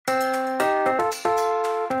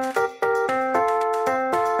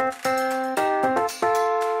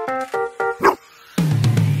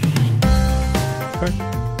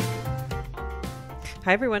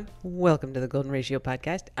Hi, everyone. Welcome to the Golden Ratio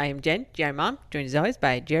Podcast. I am Jen, GR Mom, joined as always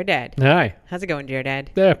by GR Dad. Hi. How's it going, GR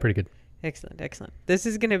Dad? Yeah, pretty good. Excellent, excellent. This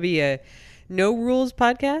is going to be a no rules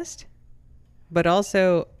podcast, but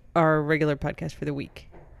also our regular podcast for the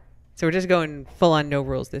week. So we're just going full on no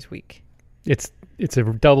rules this week. It's a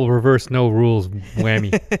double reverse no rules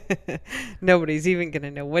whammy. Nobody's even going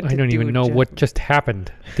to know what to do. I don't even know what just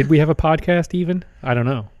happened. Did we have a podcast even? I don't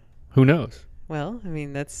know. Who knows? Well, I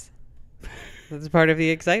mean, that's part of the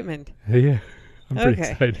excitement. Yeah, I'm pretty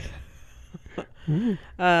excited.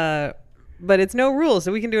 But it's no rules,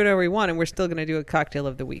 so we can do whatever we want, and we're still going to do a cocktail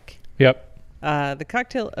of the week. Yep. The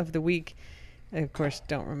cocktail of the week, I, of course,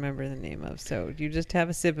 don't remember the name of, so you just have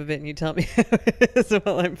a sip of it and you tell me how it is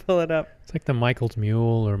while I pull it up. It's like the Michael's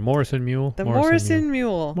Mule or Morrison Mule. The Morrison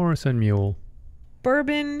Mule. Morrison Mule.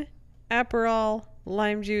 Bourbon, Aperol,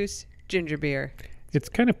 lime juice, ginger beer. It's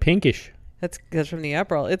kind of pinkish. That's from the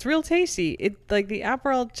Aperol. It's real tasty. It like the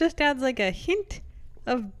Aperol just adds like a hint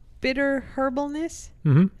of bitter herbalness.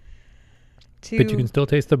 Mm-hmm. But you can still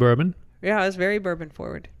taste the bourbon. Yeah, it's very bourbon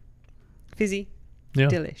forward. Fizzy. Yeah.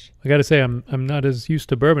 Delish. I got to say, I'm not as used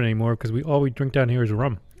to bourbon anymore because all we drink down here is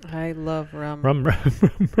rum. I love rum. Rum.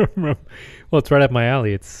 Well, it's right up my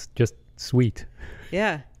alley. It's just sweet.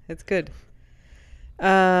 Yeah, it's good.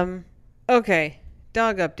 Okay.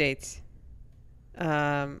 Dog updates.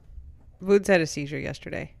 Woods had a seizure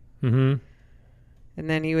yesterday. Mm-hmm. And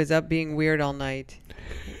then he was up being weird all night.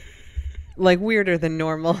 Like weirder than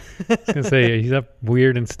normal. I was going to say, he's up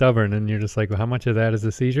weird and stubborn, and you're just like, well, how much of that is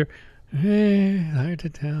a seizure? Hard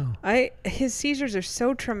to tell. His seizures are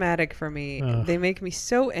so traumatic for me. Ugh. They make me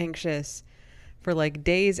so anxious for like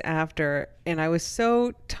days after. And I was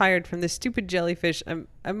so tired from this stupid jellyfish. I'm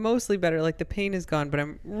mostly better. Like the pain is gone, but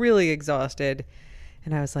I'm really exhausted.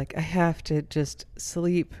 And I was like, I have to just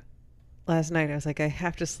sleep. Last night, I was like, I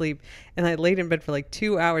have to sleep. And I laid in bed for like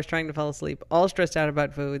 2 hours trying to fall asleep, all stressed out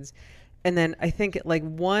about foods. And then I think at like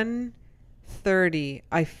 1:30,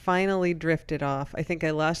 I finally drifted off. I think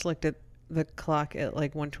I last looked at the clock at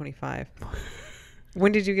like 1:25.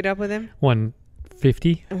 When did you get up with him?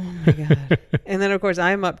 1:50. Oh my God. And then, of course,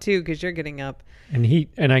 I'm up too because you're getting up.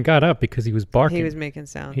 And I got up because he was barking. He was making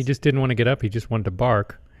sounds. He just didn't want to get up. He just wanted to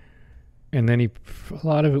bark. And then a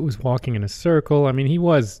lot of it was walking in a circle. I mean, he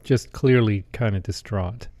was just clearly kind of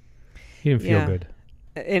distraught. He didn't feel good.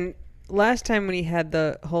 And last time when he had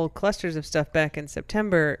the whole clusters of stuff back in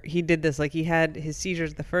September, he did this. Like he had his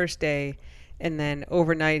seizures the first day, and then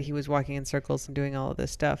overnight he was walking in circles and doing all of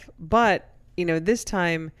this stuff. But, this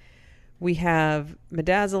time we have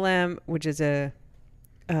midazolam, which is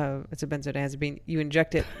it's a benzodiazepine. You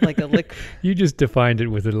inject it like a liquid. You just defined it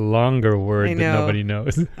with a longer word that nobody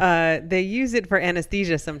knows. They use it for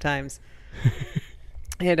anesthesia sometimes.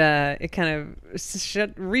 It kind of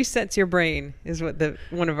resets your brain is what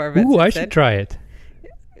one of our vets Ooh, I said. should try it.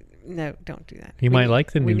 No, don't do that. You might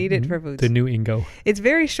like we need it for foods. The new Ingo. It's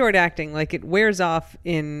very short acting. Like it wears off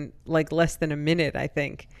in like less than a minute, I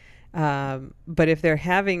think. But if they're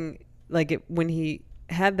having when he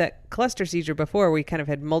had that cluster seizure before, we kind of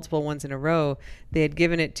had multiple ones in a row. They had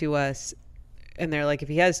given it to us, and they're like, if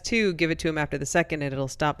he has two, give it to him after the second, and it'll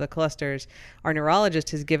stop the clusters. Our neurologist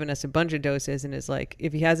has given us a bunch of doses and is like,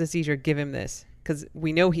 if he has a seizure, give him this, because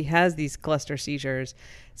we know he has these cluster seizures,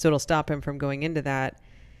 so it'll stop him from going into that.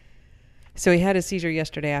 So he had a seizure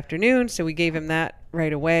yesterday afternoon, so we gave him that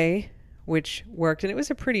right away, which worked, and it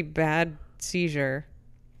was a pretty bad seizure,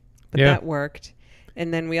 but that worked.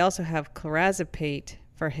 And then we also have clorazepate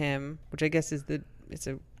for him, which I guess it's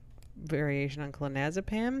a variation on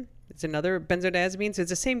clonazepam. It's another benzodiazepine, so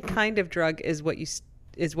it's the same kind of drug as what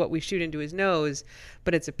we shoot into his nose,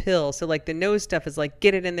 but it's a pill. So like the nose stuff is like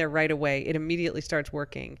get it in there right away. It immediately starts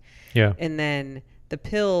working. Yeah. And then the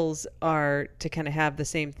pills are to kind of have the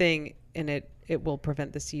same thing, and it will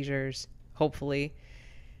prevent the seizures, hopefully.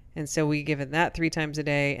 And so we give him that 3 times a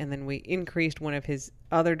day, and then we increased one of his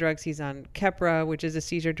other drugs. He's on Keppra, which is a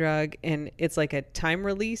seizure drug, and it's like a time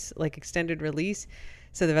release, like extended release.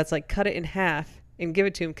 So the vet's like, cut it in half and give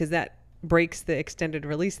it to him because that breaks the extended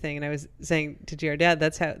release thing. And I was saying to GR Dad,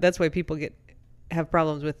 that's why people have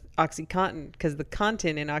problems with OxyContin, because the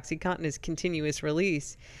content in OxyContin is continuous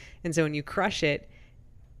release. And so when you crush it,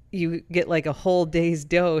 you get like a whole day's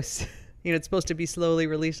dose. It's supposed to be slowly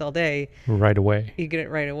released all day. Right away. You get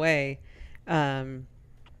it right away. And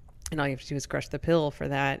all you have to do is crush the pill for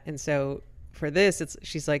that. And so for this,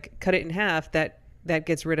 she's like, cut it in half. That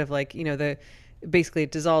gets rid of basically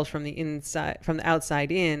it dissolves from the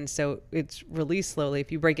outside in. So it's released slowly.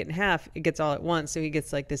 If you break it in half, it gets all at once. So he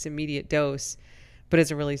gets like this immediate dose, but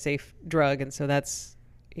it's a really safe drug. And so that's,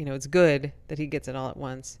 it's good that he gets it all at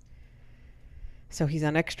once. So he's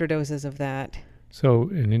on extra doses of that. So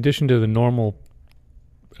in addition to the normal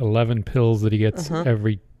 11 pills that he gets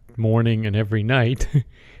every morning and every night,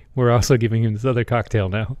 we're also giving him this other cocktail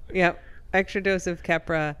now. Yep. Extra dose of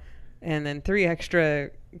Keppra and then 3 extra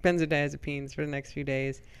benzodiazepines for the next few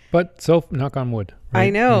days. But so knock on wood. Right? I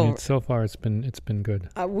know. I mean, so far it's been good.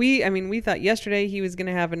 We thought yesterday he was going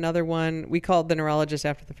to have another one. We called the neurologist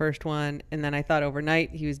after the first one, and then I thought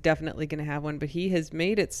overnight he was definitely going to have one, but he has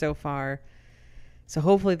made it so far. So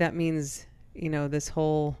hopefully that means, this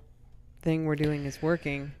whole thing we're doing is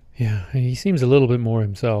working. Yeah, and he seems a little bit more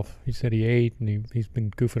himself. He said he ate and he's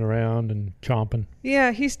been goofing around and chomping.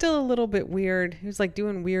 Yeah, he's still a little bit weird. He was like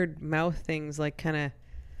doing weird mouth things, like kind of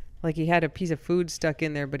like he had a piece of food stuck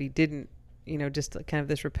in there, but he didn't, just kind of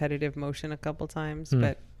this repetitive motion a couple times.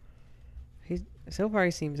 But so far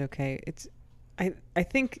he seems okay. I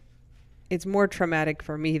think it's more traumatic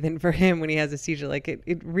for me than for him when he has a seizure. Like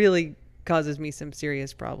it really causes me some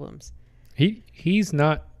serious problems. He's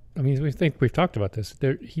not. I mean, we think we've talked about this.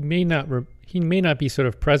 He may not be sort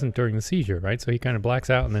of present during the seizure, right? So he kind of blacks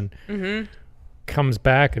out and then comes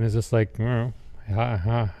back and is just like, who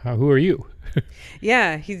are you?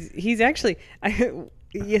 Yeah, he's actually. So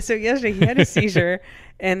yesterday he had a seizure,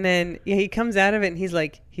 and then he comes out of it and he's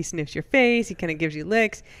like, he sniffs your face, he kind of gives you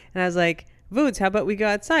licks, and I was like, Voods, how about we go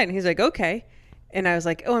outside? And he's like, okay. And I was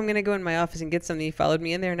like, oh, I'm gonna go in my office and get something. He followed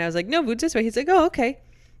me in there, and I was like, no, Voods, this way. He's like, oh, okay.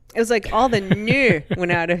 It was like all the new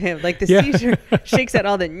went out of him. Like the seizure shakes out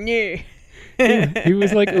all the new. He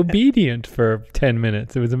was like obedient for 10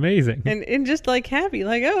 minutes. It was amazing. And just like happy.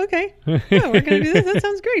 Like, oh, okay. Oh, we're going to do this. That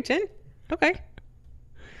sounds great, Jen. Okay.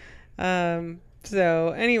 So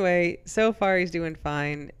anyway, so far he's doing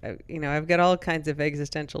fine. I've got all kinds of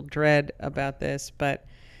existential dread about this, but,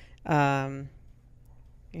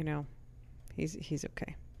 he's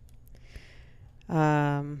okay.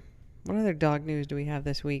 What other dog news do we have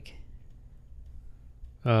this week?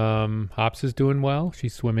 Hops is doing well.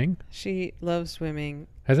 She's swimming. She loves swimming.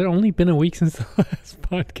 Has it only been a week since the last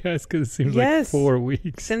podcast? Because it seems like 4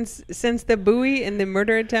 weeks. Since the buoy and the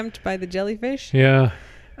murder attempt by the jellyfish. Yeah.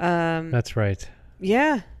 That's right.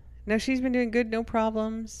 Yeah. No, she's been doing good. No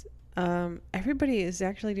problems. Everybody is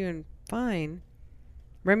actually doing fine.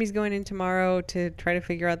 Remy's going in tomorrow to try to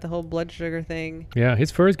figure out the whole blood sugar thing. Yeah, his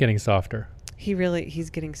fur is getting softer.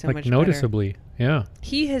 He's getting so much noticeably better. Yeah,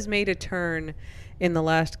 he has made a turn in the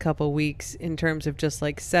last couple weeks in terms of just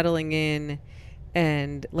like settling in,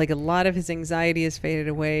 and like a lot of his anxiety has faded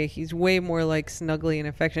away. He's way more like snuggly and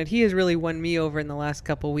affectionate. He has really won me over in the last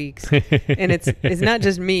couple weeks. And it's not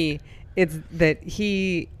just me, it's that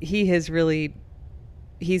he has really,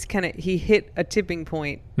 he hit a tipping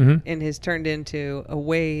point and has turned into a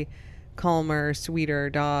way calmer, sweeter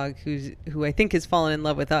dog who I think has fallen in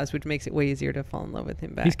love with us, which makes it way easier to fall in love with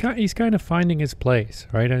him back. He's kind of finding his place,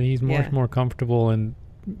 right? And he's much more comfortable, and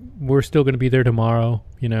we're still going to be there tomorrow,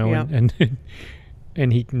 and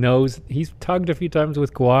and he knows. He's tugged a few times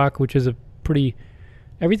with Guac, which is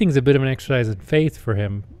everything's a bit of an exercise in faith for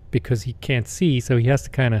him because he can't see, so he has to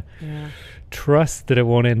kind of trust that it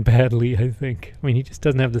won't end badly, I think. I mean, he just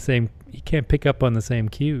doesn't have he can't pick up on the same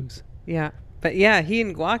cues. Yeah. But yeah, he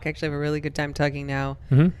and Guac actually have a really good time tugging now.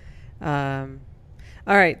 All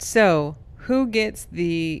right, so who gets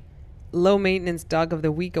the low maintenance dog of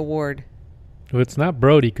the week award? Well, it's not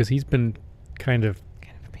Brody because he's been kind of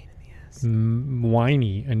a pain in the ass,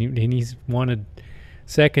 whiny, and he's wanted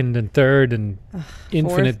second and third and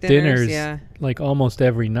infinite dinners like almost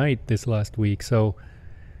every night this last week. So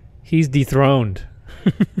he's dethroned.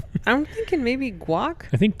 I'm thinking maybe Guac.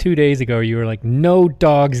 I think 2 days ago you were like, "No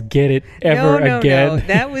dogs get it ever again." No,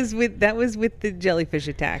 that was with the jellyfish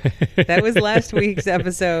attack. That was last week's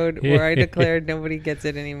episode where I declared nobody gets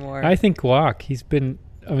it anymore. I think Guac. He's been.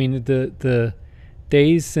 I mean, the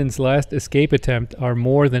days since last escape attempt are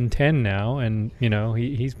more than 10 now, and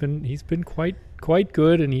he's been quite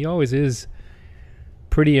good, and he always is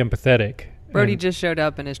pretty empathetic. Brody just showed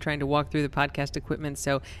up and is trying to walk through the podcast equipment,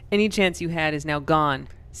 so any chance you had is now gone,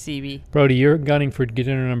 CB. Brody, you're gunning for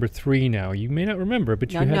dinner number 3 now. You may not remember,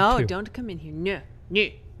 but you had 2. No, don't come in here. No.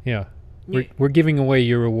 Yeah. We're giving away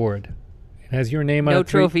your reward. It has your name on it. No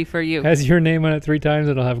trophy for you. Has your name on it 3 times,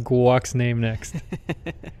 it'll have Guac's name next.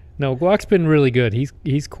 No, Guac's been really good.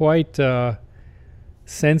 He's quite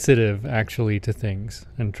sensitive, actually, to things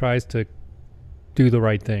and tries to do the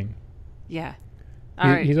right thing. Yeah.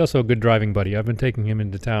 He's also a good driving buddy. I've been taking him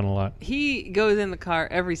into town a lot. He goes in the car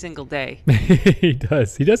every single day. He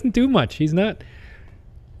does. He doesn't do much. He's not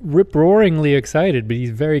rip-roaringly excited, but he's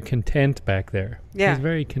very content back there. Yeah. He's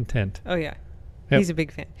very content. Oh, yeah. Yep. He's a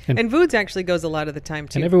big fan. And Voods actually goes a lot of the time,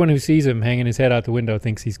 too. And everyone who sees him hanging his head out the window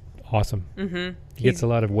thinks he's awesome. Mm-hmm. He gets a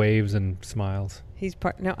lot of waves and smiles. He's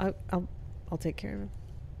part. No, I'll take care of him.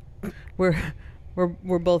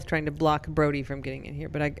 We're both trying to block Brody from getting in here,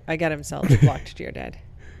 but I got him blocked, dear Dad.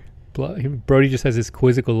 Brody just has this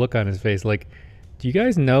quizzical look on his face, like, do you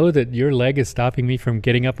guys know that your leg is stopping me from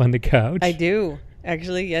getting up on the couch? I do.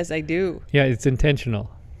 Actually, yes, I do. Yeah, it's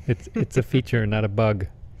intentional. It's a feature, not a bug.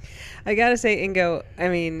 I gotta say, Ingo, I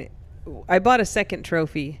mean, I bought a second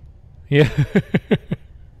trophy. Yeah.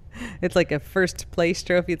 It's like a first place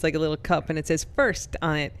trophy. It's like a little cup, and it says first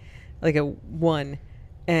on it, like a 1.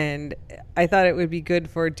 And I thought it would be good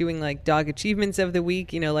for doing like dog achievements of the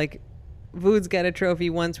week. You know, like Vood's got a trophy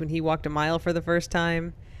once when he walked a mile for the first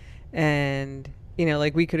time. And, you know,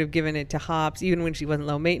 like we could have given it to Hops, even when she wasn't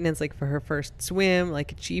low maintenance, like for her first swim,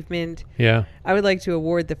 like achievement. Yeah. I would like to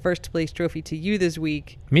award the first place trophy to you this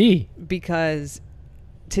week. Me? Because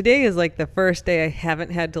today is like the first day I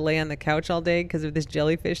haven't had to lay on the couch all day because of this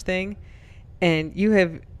jellyfish thing. And you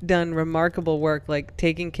have done remarkable work, like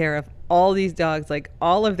taking care of all these dogs, like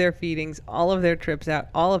all of their feedings, all of their trips out,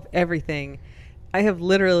 all of everything. I have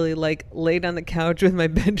literally like laid on the couch with my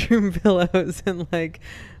bedroom pillows and like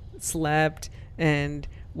slept and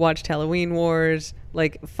watched Halloween Wars,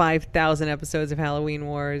 like 5,000 episodes of Halloween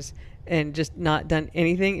Wars, and just not done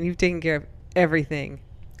anything. And you've taken care of everything.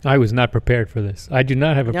 I was not prepared for this. I do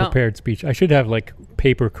not have a prepared speech. I should have like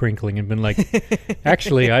paper crinkling and been like,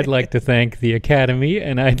 actually, I'd like to thank the Academy,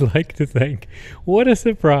 and I'd like to thank, what a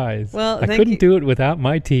surprise. Well, I couldn't do it without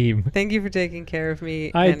my team. Thank you for taking care of me.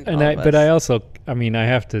 But I also, I mean, I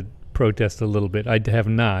have to protest a little bit. I have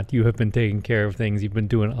not. You have been taking care of things. You've been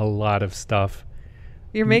doing a lot of stuff.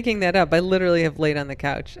 You're making that up. I literally have laid on the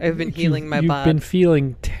couch. I've been healing my body. You've been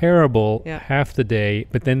feeling terrible half the day,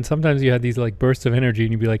 but then sometimes you had these like bursts of energy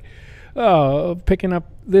and you'd be like, oh, picking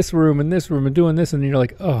up this room and doing this, and you're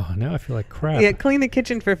like, oh, now I feel like crap. Yeah, clean the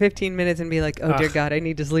kitchen for 15 minutes and be like, oh, dear God, I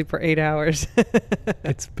need to sleep for 8 hours.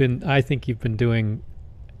 I think you've been doing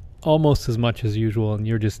almost as much as usual, and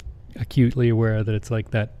you're just acutely aware that it's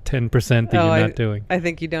like that 10% that you're not doing. I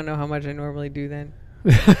think you don't know how much I normally do then.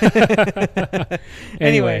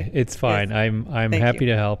 Anyway, it's fine. Yes. I'm happy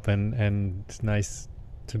to help, and it's nice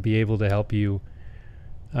to be able to help you.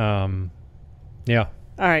 Yeah.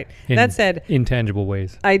 All right. That said, intangible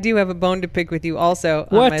ways. I do have a bone to pick with you also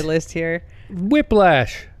on my list here.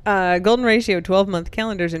 Whiplash. Golden Ratio 12-month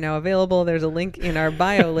calendars are now available. There's a link in our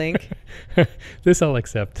bio link. This I'll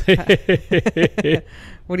accept.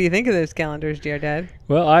 What do you think of those calendars, dear Dad?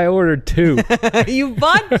 Well, I ordered 2. You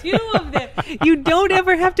bought 2 of them. You don't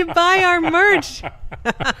ever have to buy our merch.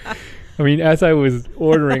 I mean, as I was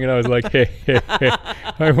ordering it, I was like, hey,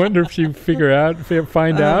 I wonder if she'll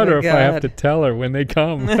find out, or if I have to tell her when they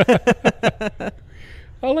come.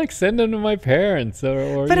 I'll like send them to my parents,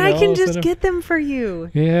 or but I can just get them for you.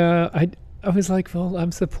 Yeah, I was like, well,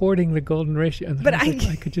 I'm supporting the Golden Ratio, and but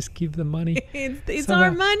I could just give the money. It's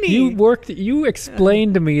our money. You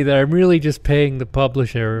explained to me that I'm really just paying the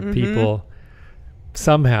publisher people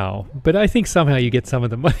somehow, but I think somehow you get some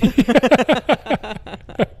of the money.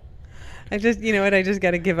 I just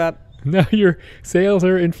got to give up. Now your sales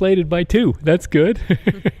are inflated by 2. That's good.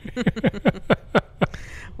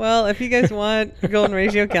 Well, if you guys want Golden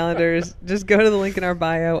Ratio calendars, just go to the link in our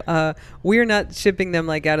bio. We're not shipping them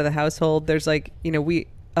like out of the household. There's like, we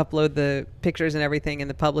upload the pictures and everything, and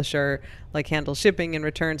the publisher like handles shipping and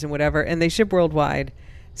returns and whatever, and they ship worldwide.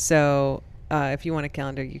 So if you want a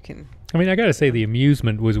calendar, you can. I mean, I got to say the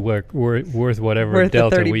amusement was worth whatever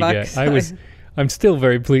delta we get. I'm still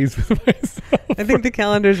very pleased with myself. I think the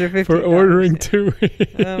calendars are $50 for ordering 2.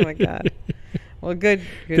 Oh my God. Well, good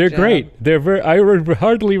They're job. great. I would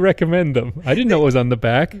hardly recommend them. I didn't know it was on the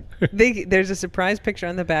back. There's a surprise picture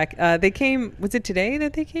on the back. They came. Was it today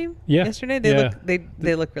that they came? Yeah. Yesterday.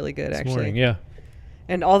 They look really good, actually. Morning, yeah.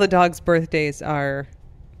 And all the dogs' birthdays are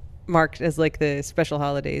marked as like the special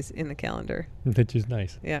holidays in the calendar. Which is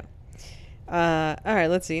nice. Yeah. All right.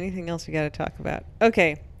 Let's see. Anything else we got to talk about?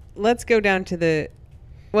 Okay. Let's go down to the.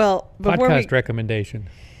 Well, before podcast recommendation.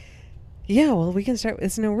 Yeah, well, we can start.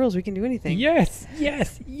 It's no rules. We can do anything. Yes.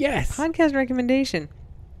 Podcast recommendation.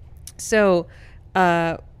 So,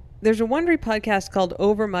 there's a Wondery podcast called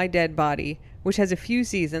Over My Dead Body, which has a few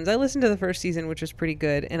seasons. I listened to the first season, which was pretty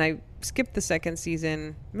good, and I skipped the second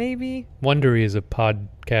season, maybe. Wondery is a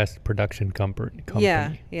podcast production company.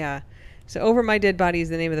 Yeah. So Over My Dead Body is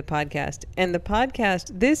the name of the podcast. And the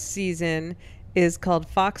podcast this season is called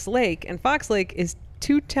Fox Lake. And Fox Lake is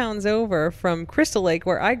 2 towns over from Crystal Lake,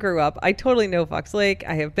 where I grew up. I totally know Fox Lake.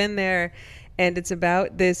 I have been there. And it's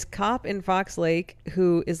about this cop in Fox Lake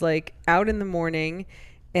who is like out in the morning,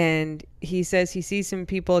 and he says he sees some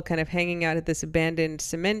people kind of hanging out at this abandoned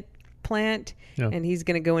cement plant, and he's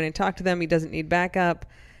going to go in and talk to them. He doesn't need backup.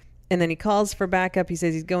 And then he calls for backup. He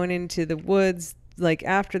says he's going into the woods, like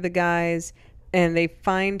after the guys, and they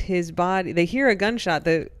find his body. They hear a gunshot.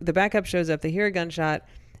 The backup shows up. They hear a gunshot,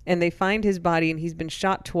 and they find his body, and he's been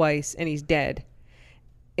shot twice, and he's dead.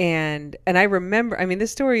 And I remember, I mean,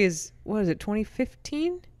 this story is, what is it,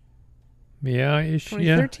 2015? Yeah, ish.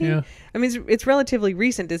 2013? Yeah. I mean, it's relatively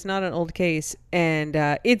recent. It's not an old case. And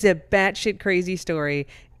it's a batshit crazy story.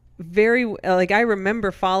 Very, like, I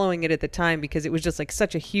remember following it at the time because it was just like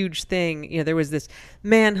such a huge thing. You know, there was this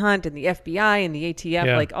manhunt, and the FBI and the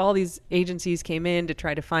ATF, like all these agencies came in to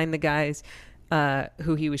try to find the guys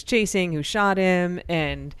who he was chasing, who shot him.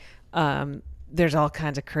 And there's all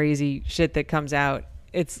kinds of crazy shit that comes out.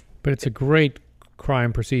 But it's a great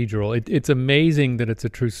crime procedural. It's amazing that it's a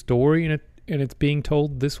true story and it's being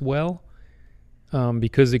told this well,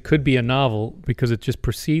 because it could be a novel because it just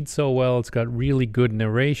proceeds so well. It's got really good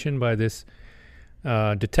narration by this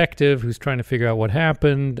detective who's trying to figure out what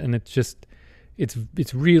happened, and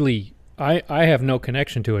it's really. I have no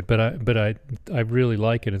connection to it, but I really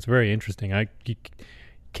like it. It's very interesting. You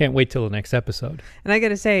can't wait till the next episode. And I got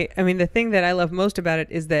to say, I mean, the thing that I love most about it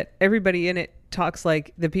is that everybody in it talks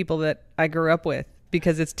like the people that I grew up with,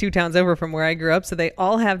 because it's 2 towns over from where I grew up. So they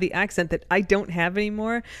all have the accent that I don't have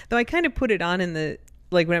anymore. Though I kind of put it on in the,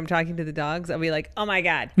 like when I'm talking to the dogs, I'll be like, oh my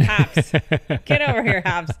God, Hops, get over here,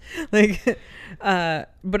 Hops. Like,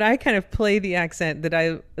 but I kind of play the accent that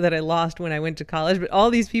I lost when I went to college, but all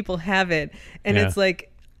these people have it. And it's like,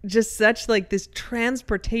 just such like this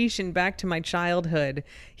transportation back to my childhood.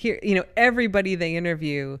 Here, you know, everybody they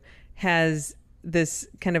interview has this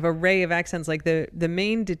kind of array of accents. Like the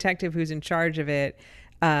main detective who's in charge of it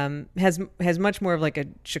has much more of like a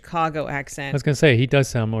Chicago accent. I was gonna say he does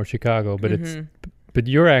sound more Chicago, but but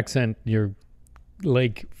your accent, your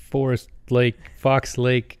Lake Forest Lake, Fox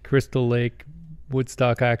Lake, Crystal Lake,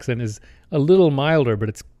 Woodstock accent is a little milder, but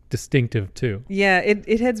it's distinctive too. Yeah,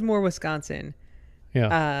 it heads more Wisconsin.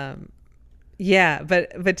 Yeah.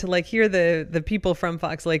 But to like hear the people from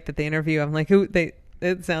Fox Lake that they interview, I'm like,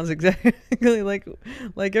 it sounds exactly like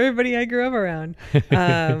everybody I grew up around.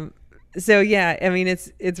 So yeah, I mean,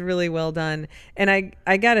 it's really well done. And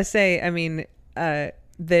I gotta say, I mean,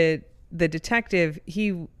 the detective,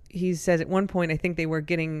 he says at one point, I think they were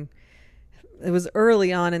getting, it was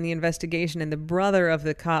early on in the investigation, and the brother of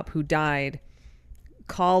the cop who died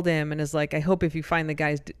called him and is like, I hope if you find the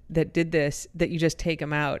guys that did this, that you just take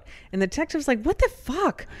them out. And the detective's like, what the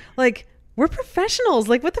fuck? Like, we're professionals.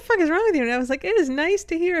 Like, what the fuck is wrong with you? And I was like, it is nice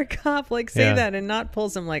to hear a cop like say that and not pull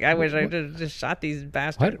some like, I wish I just shot these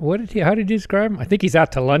bastards. How did you describe him? I think he's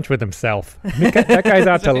out to lunch with himself. I mean, that guy's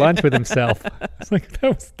out to lunch with himself. It's like,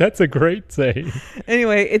 that's a great saying.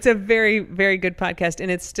 Anyway, it's a very, very good podcast, and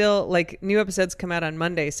it's still like new episodes come out on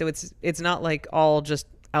Monday, so it's not like all just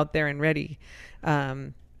out there and ready.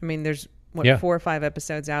 I mean, there's 4 or 5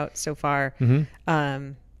 episodes out so far.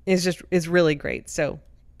 It's really great. So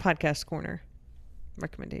podcast corner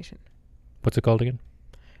recommendation. What's it called again?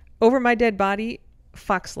 Over My Dead Body,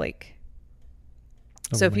 Fox Lake.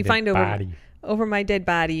 So if you find over My Dead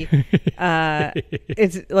Body,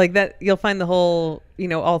 it's like that. You'll find the whole,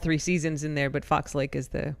 all 3 seasons in there, but Fox Lake is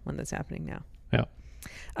the one that's happening now.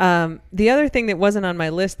 Yeah. The other thing that wasn't on my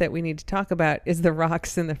list that we need to talk about is the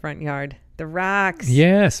rocks in the front yard. The rocks.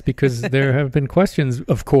 Yes, because there have been questions,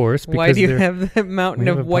 of course. Why do you have the mountain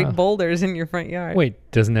of white boulders in your front yard?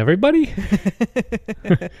 Wait, doesn't everybody?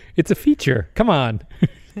 It's a feature. Come on.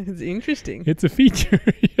 It's interesting. It's a feature.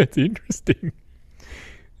 It's interesting.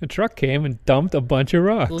 A truck came and dumped a bunch of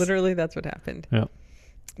rocks. Literally, that's what happened. Yeah.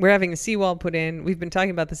 We're having a seawall put in. We've been talking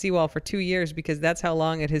about the seawall for 2 years because that's how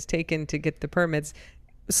long it has taken to get the permits.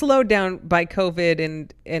 Slowed down by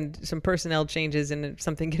COVID and some personnel changes and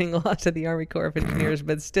something getting lost at the Army Corps of Engineers,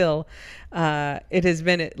 but still, it has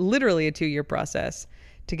been literally a 2-year process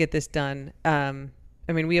to get this done. I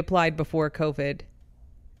mean, we applied before COVID,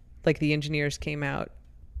 like the engineers came out.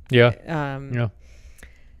 Yeah. Yeah.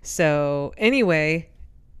 So anyway,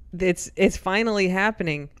 it's finally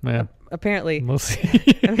happening. Yeah. Apparently. We'll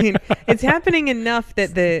see. I mean, it's happening enough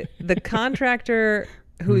that the contractor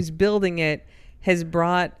who's building it has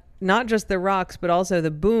brought not just the rocks, but also the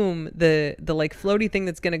boom, the like floaty thing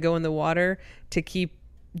that's going to go in the water to keep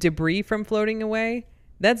debris from floating away.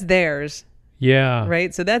 That's theirs. Yeah.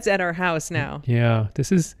 Right? So that's at our house now. Yeah.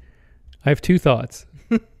 I have 2 thoughts.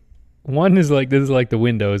 One is like, this is like the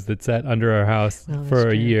windows that sat under our house for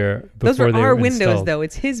a year before Those are they our were windows, installed. though.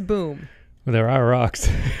 It's his boom. Well, there are rocks.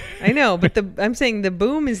 I know, but I'm saying the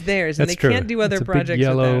boom is theirs, and That's they true. can't do other it's a projects big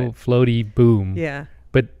yellow without it. floaty boom. Yeah.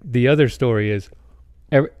 But the other story is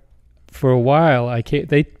for a while,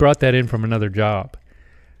 they brought that in from another job.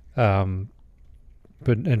 And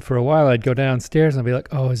for a while I'd go downstairs and I'd be like,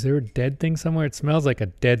 oh, is there a dead thing somewhere? It smells like a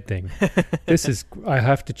dead thing. I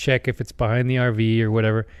have to check if it's behind the RV or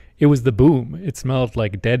whatever. It was the boom. It smelled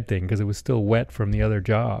like a dead thing because it was still wet from the other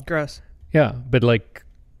job. Gross. Yeah, but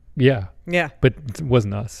yeah. But it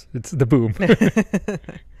wasn't us. It's the boom.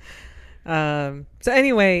 So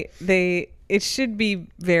anyway, it should be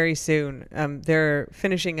very soon. They're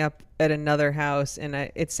finishing up at another house, and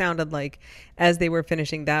it sounded like as they were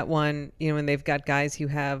finishing that one, and they've got guys who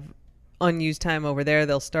have unused time over there,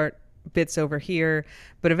 they'll start bits over here.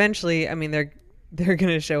 But eventually, they're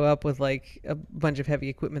going to show up with like a bunch of heavy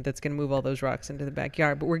equipment that's going to move all those rocks into the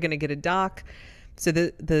backyard. But we're going to get a dock. So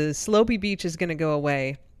the slopey beach is going to go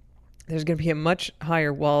away. There's going to be a much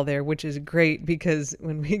higher wall there, which is great because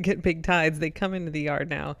when we get big tides, they come into the yard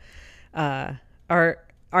now.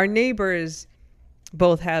 Our neighbors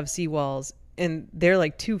both have seawalls, and they're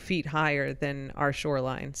like 2 feet higher than our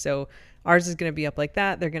shoreline. So ours is going to be up like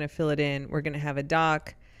that. They're going to fill it in. We're going to have a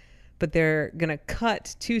dock, but they're going to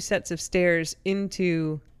cut 2 sets of stairs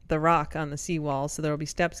into the rock on the seawall. So there will be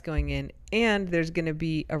steps going in, and there's going to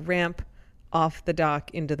be a ramp off the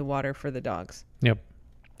dock into the water for the dogs. Yep.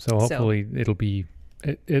 So hopefully it'll be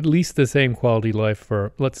at least the same quality life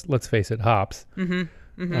for, let's face it, hops. Mm-hmm.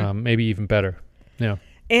 Mm-hmm. Maybe even better. Yeah.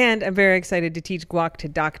 And I'm very excited to teach Guac to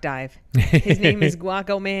dock dive. His name is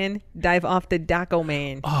Guaco Man. Dive off the Docko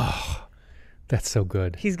Man. Oh, that's so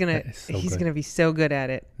good. He's gonna be so good at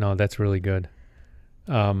it. No, that's really good.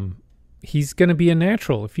 He's gonna be a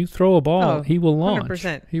natural. If you throw a ball, he will launch.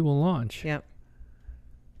 100%. He will launch. Yep.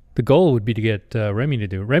 The goal would be to get Remy to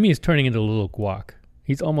do. Remy is turning into a little Guac.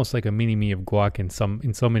 He's almost like a mini me of Guac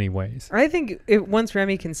in so many ways. I think once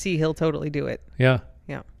Remy can see, he'll totally do it. Yeah.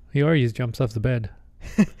 Yeah. He already jumps off the bed.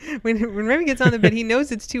 when Remy gets on the bed, he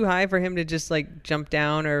knows it's too high for him to just like jump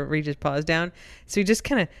down or reach his paws down. So he just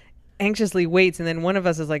kind of anxiously waits, and then one of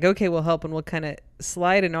us is like, okay, we'll help, and we'll kind of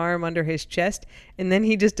slide an arm under his chest, and then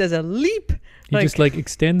he just does a leap. He just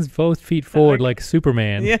extends both feet forward like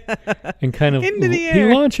Superman. Yeah. And kind of into the air.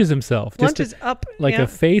 He launches himself. Launches up. Like a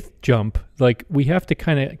faith jump. Like we have to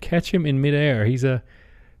kind of catch him in midair.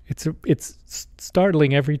 It's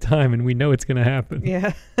startling every time, and we know it's going to happen.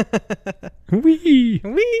 Yeah. Wee.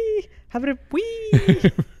 How about a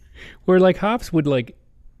wee? Where like hops would like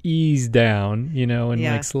ease down, and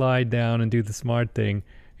like slide down and do the smart thing.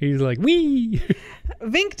 He's like, wee.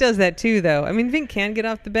 Vink does that too, though. Vink can get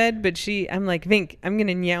off the bed, but I'm like, Vink, I'm going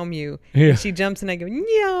to nyam you. Yeah. And she jumps, and I go,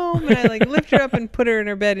 nyam. And I like lift her up and put her in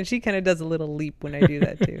her bed, and she kind of does a little leap when I do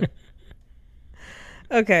that too.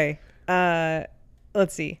 Okay.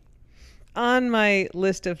 Let's see. On my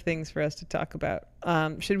list of things for us to talk about,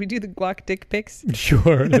 should we do the Guac dick pics?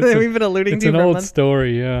 Sure. That we've been alluding to for a month? It's an old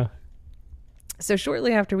story, yeah. So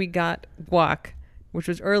shortly after we got Guac, which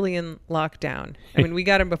was early in lockdown. We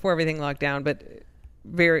got him before everything locked down, but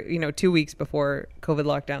 2 weeks before COVID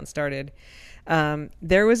lockdown started.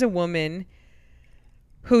 There was a woman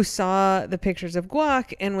who saw the pictures of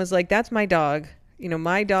Guac and was like, that's my dog.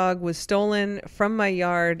 My dog was stolen from my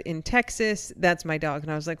yard in Texas. That's my dog.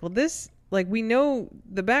 And I was like, well, we know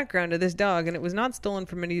the background of this dog, and it was not stolen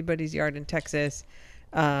from anybody's yard in Texas.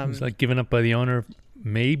 It was like given up by the owner,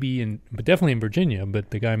 but definitely in Virginia,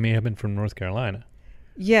 but the guy may have been from North Carolina.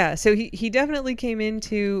 Yeah, so he definitely came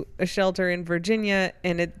into a shelter in Virginia,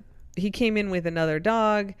 and he came in with another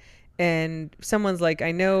dog, and someone's like,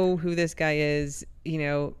 I know who this guy is.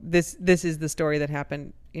 This is the story that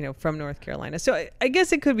happened, from North Carolina. So I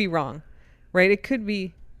guess it could be wrong, right? It could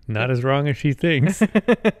be not as wrong as she thinks.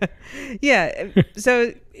 Yeah.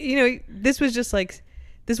 So, this was just like,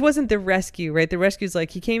 this wasn't the rescue, right? The rescue's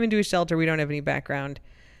like, he came into a shelter. We don't have any background.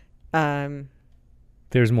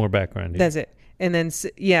 There's more background. That's it. And then, so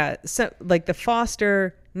like the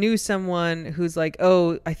foster knew someone who's like,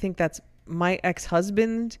 oh, I think that's my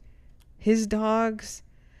ex-husband, his dogs,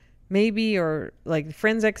 maybe, or like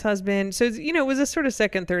friend's ex-husband. So, it was a sort of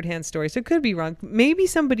second, third-hand story. So it could be wrong. Maybe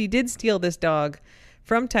somebody did steal this dog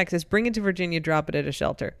from Texas, bring it to Virginia, drop it at a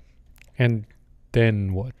shelter. And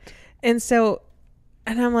then what? And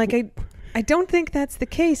I'm like, I don't think that's the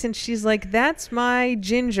case. And she's like, that's my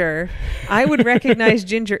Ginger. I would recognize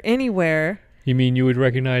Ginger anywhere. You mean you would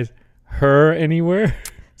recognize her anywhere?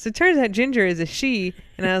 So it turns out Ginger is a she.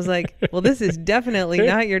 And I was like, well, this is definitely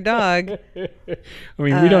not your dog. We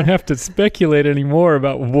don't have to speculate anymore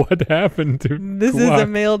about what happened to this Guac. Is a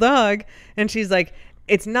male dog. And she's like,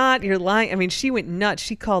 it's not, you're lying. I mean, she went nuts.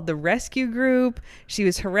 She called the rescue group. She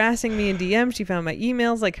was harassing me in DM. She found my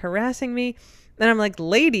emails like harassing me. And I'm like,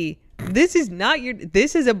 lady, this is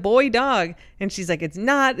a boy dog. And she's like, it's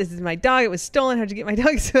not, this is my dog. It was stolen. How'd you get my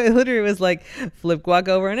dog? So I literally was like, flip Guac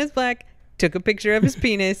over on his back, took a picture of his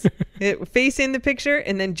penis, face in the picture,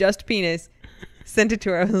 and then just penis, sent it to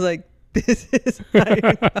her. I was like, this is my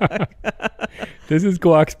dog. This is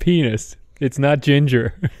Guac's penis. It's not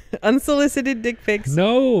Ginger. Unsolicited dick pics.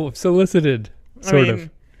 No, solicited. Sort of.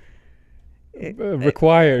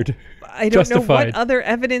 Required. I don't justified. know what other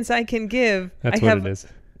evidence I can give. That's I what have it is.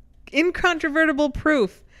 Incontrovertible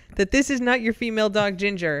proof that this is not your female dog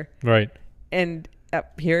Ginger. Right. And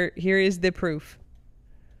here is the proof.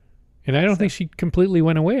 And I don't think she completely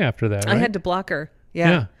went away after that. Right? I had to block her.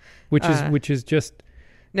 Yeah. Which is just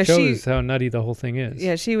shows how nutty the whole thing is.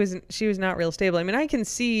 Yeah, she was not real stable. I mean, I can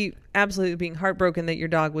see absolutely being heartbroken that your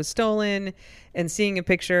dog was stolen and seeing a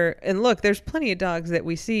picture. And look, there's plenty of dogs that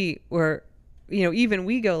we see where, even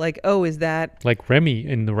we go like, oh, is that... Like Remy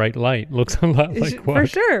in the right light looks a lot like Guac. For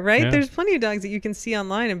sure, right? Yeah. There's plenty of dogs that you can see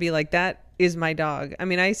online and be like, that is my dog. I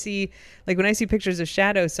mean, I see, like when I see pictures of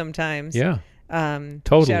Shadow sometimes. Yeah,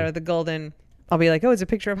 totally. Shadow the Golden, I'll be like, oh, it's a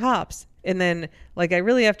picture of Hops. And then like I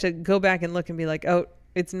really have to go back and look and be like, oh,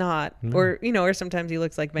 it's not. No. Or sometimes he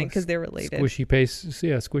looks like Bank because they're related.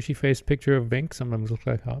 Squishy face picture of Bank sometimes looks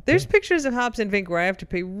like Hops. There's pictures of Hops and Bank where I have to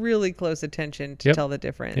pay really close attention to tell the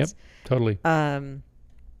difference. Yep, totally.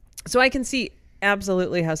 So I can see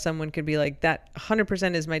absolutely how someone could be like, that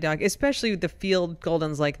 100% is my dog, especially the field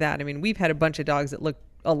Goldens like that. I mean, we've had a bunch of dogs that look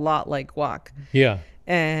a lot like Guac. Yeah.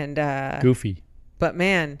 And goofy. But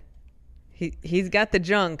man, he's got the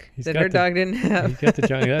junk that her dog didn't have. He's got the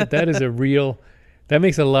junk. That is a real... That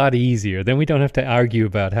makes it a lot easier. Then we don't have to argue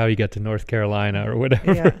about how he got to North Carolina or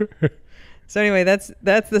whatever. Yeah. So anyway, that's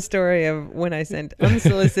the story of when I sent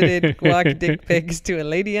unsolicited Guac dick pics to a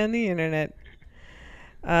lady on the internet.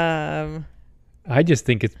 I just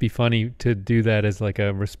think it'd be funny to do that as like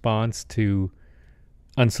a response to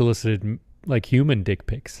unsolicited like human dick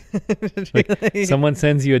pics. Like really? Someone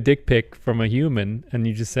sends you a dick pic from a human and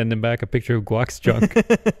you just send them back a picture of Guac's junk.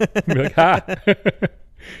 You're like, ha!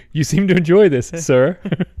 You seem to enjoy this, sir.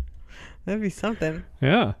 That'd be something.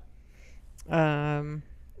 Yeah.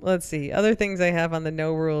 Let's see. Other things I have on the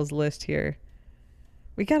no rules list here.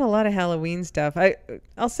 We got a lot of Halloween stuff.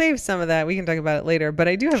 I'll save some of that. We can talk about it later. But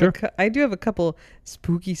I do have a couple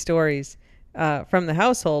spooky stories from the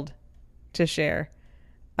household to share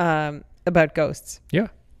about ghosts. Yeah.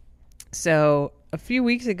 So a few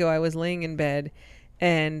weeks ago, I was laying in bed.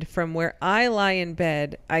 And from where I lie in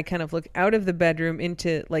bed, I kind of look out of the bedroom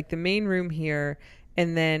into like the main room here.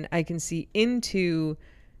 And then I can see into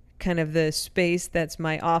kind of the space that's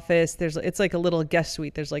my office. It's like a little guest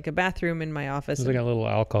suite. There's like a bathroom in my office. There's like a little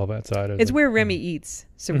alcove outside of it. It's where Remy eats.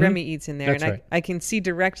 So Remy eats in there. That's and right. I can see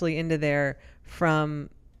directly into there from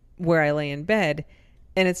where I lay in bed.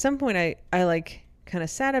 And at some point I like kind of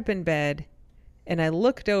sat up in bed and I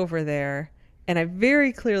looked over there. And I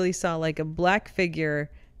very clearly saw like a black figure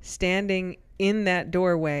standing in that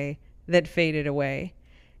doorway that faded away.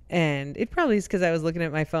 And it probably is because I was looking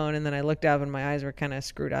at my phone and then I looked up and my eyes were kind of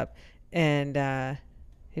screwed up. And,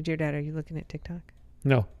 hey, dear Dad, are you looking at TikTok?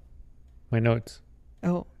 No. My notes.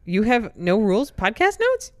 Oh, you have no rules? Podcast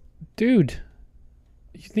notes? Dude,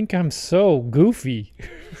 you think I'm so goofy.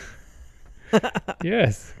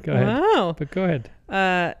 Yes, go ahead. Wow. But go ahead.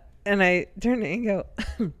 And I turned and go,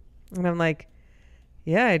 and I'm like,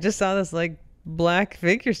 yeah, I just saw this like black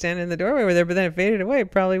figure standing in the doorway over there, but then it faded away. It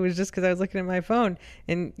probably was just because I was looking at my phone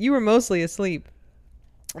and you were mostly asleep.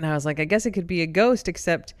 And I was like, I guess it could be a ghost,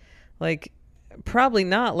 except like probably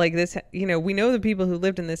not like this. We know the people who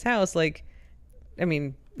lived in this house. Like, I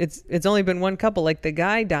mean, it's only been one couple. Like the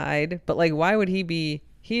guy died, but like, why would he be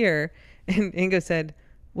here? And Ingo said,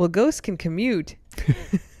 well, ghosts can commute.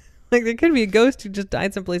 Like there could be a ghost who just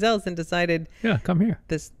died someplace else and decided, yeah, come here.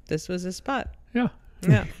 This was his spot. Yeah.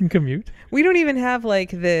 Yeah. Commute. We don't even have like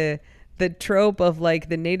the trope of like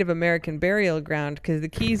the Native American burial ground because the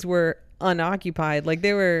Keys were unoccupied. Like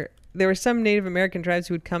there were some Native American tribes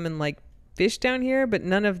who would come and like fish down here, but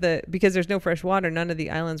because there's no fresh water, none of the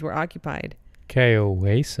islands were occupied.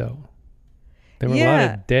 Cayohueso. There were a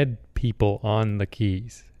lot of dead people on the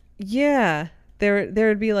Keys. Yeah. There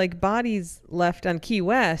would be like bodies left on Key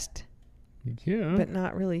West. Yeah. But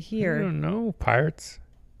not really here. I don't know. Pirates.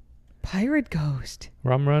 Pirate ghost.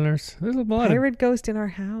 Rum runners. There's a lot pirate ghost in our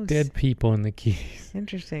house. Dead people in the Keys.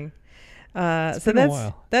 Interesting.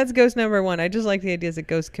 So that's ghost number one. I just like the idea as a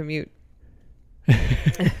ghost commute.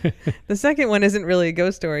 The second one isn't really a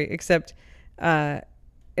ghost story, except and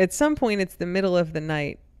at some point it's the middle of the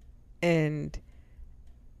night, and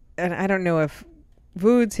I don't know if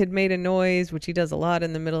Voods had made a noise, which he does a lot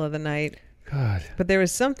in the middle of the night. God. But there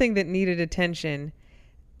was something that needed attention,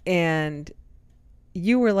 and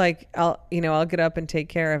you were like, I'll get up and take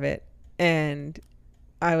care of it. And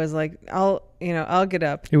I was like, I'll get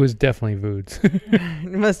up. It was definitely Voods.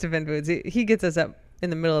 It must have been Voods. He gets us up in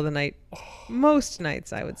the middle of the night most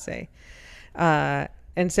nights, I would say.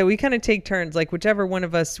 And so we kind of take turns, like whichever one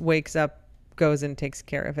of us wakes up goes and takes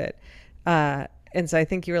care of it. And so I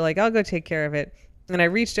think you were like, I'll go take care of it. And I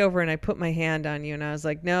reached over and I put my hand on you and I was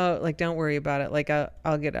like, no, like, don't worry about it. Like,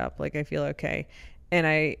 I'll get up. Like, I feel okay. And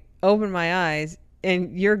I opened my eyes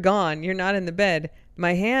and you're gone. You're not in the bed.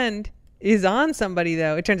 My hand is on somebody,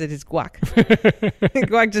 though. It turns out it's Guac.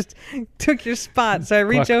 Guac just took your spot. So I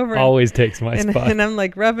reach Guac over. Always takes my spot. And I'm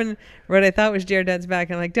like rubbing what I thought was Jared Dad's back.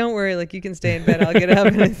 And I'm like, don't worry. Like, you can stay in bed. I'll get up.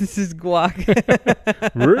 And this is Guac.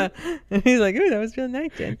 And he's like, ooh, that was really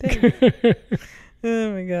nice, Jen. Thanks.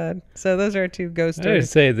 Oh my God. So those are our two ghost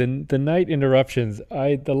stories. I gotta say, the night interruptions,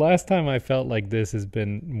 the last time I felt like this has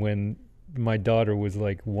been when my daughter was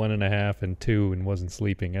like 1.5 and 2 and wasn't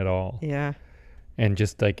sleeping at all. Yeah. And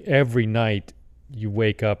just like every night you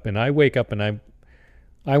wake up and I wake up and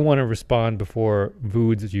I want to respond before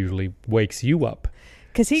Voods usually wakes you up.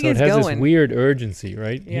 Because he gets going. So it has this weird urgency,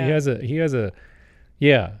 right? Yeah.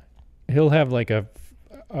 He'll have like a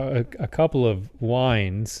couple of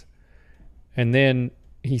whines and then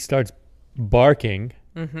he starts barking,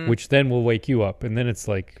 which then will wake you up. And then it's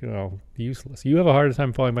like, useless. You have a harder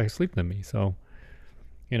time falling back asleep than me. So,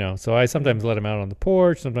 so I sometimes let him out on the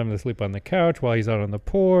porch. Sometimes I sleep on the couch while he's out on the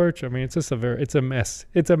porch. I mean, it's just it's a mess.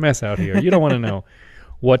 It's a mess out here. You don't want to know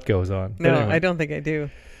what goes on. No, anyway. I don't think I do.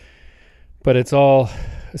 But it's all,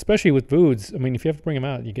 especially with Voods. I mean, if you have to bring him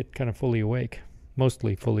out, you get kind of fully awake,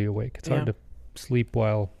 mostly fully awake. It's hard to sleep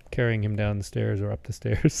while carrying him down the stairs or up the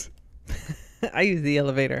stairs. I use the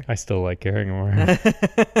elevator. I still like carrying him around.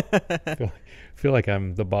 feel like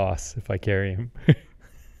I'm the boss if I carry him.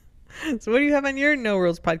 So what do you have on your No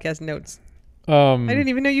Rules podcast notes? I didn't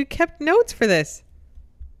even know you kept notes for this.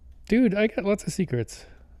 Dude, I got lots of secrets.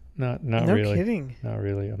 Not no really. No kidding. Not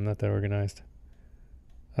really. I'm not that organized.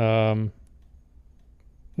 No,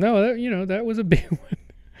 that was a big one.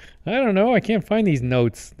 I don't know. I can't find these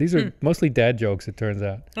notes. These are mostly dad jokes, it turns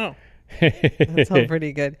out. Oh. That's all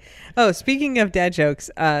pretty good. Oh, speaking of dad jokes,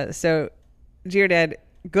 so Dear Dad,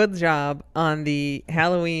 good job on the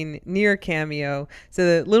Halloween near cameo. So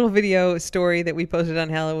the little video story that we posted on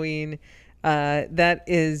Halloween, that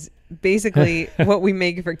is basically what we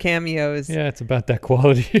make for cameos. Yeah, it's about that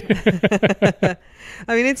quality.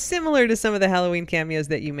 I mean, it's similar to some of the Halloween cameos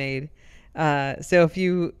that you made. So if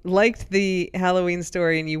you liked the Halloween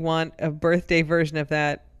story and you want a birthday version of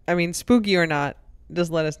that, I mean, spooky or not, just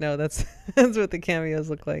let us know. That's what the cameos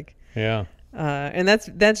look like. Yeah. And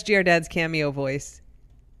that's Jared Dad's cameo voice.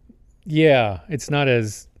 Yeah, it's not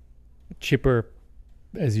as chipper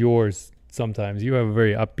as yours sometimes. You have a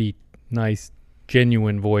very upbeat, nice,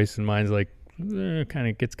 genuine voice, and mine's like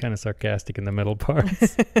gets kind of sarcastic in the middle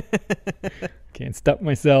parts. Can't stop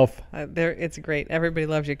myself. It's great. Everybody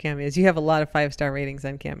loves your cameos. You have a lot of 5-star ratings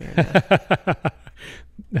on Cameo.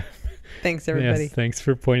 Thanks, everybody. Yes, thanks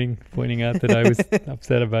for pointing out that I was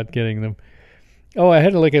upset about getting them. Oh, I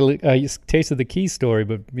had a Taste of the Keys story,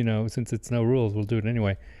 but since it's No Rules, we'll do it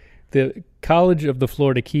anyway. The College of the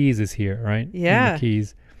Florida Keys is here, right? Yeah. In the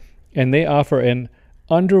Keys, and they offer an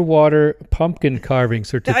underwater pumpkin carving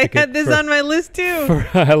certificate. I had this on my list too for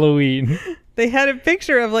Halloween. They had a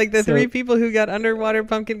picture of like the 3 people who got underwater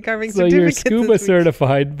pumpkin carving certificates. So you're scuba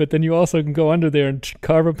certified, but then you also can go under there and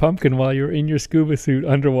carve a pumpkin while you're in your scuba suit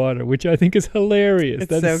underwater, which I think is hilarious.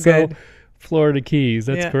 It's so good. Florida Keys.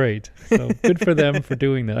 That's great. So good for them for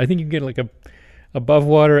doing that. I think you can get like a above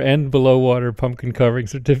water and below water pumpkin carving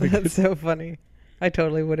certificate. That's so funny. I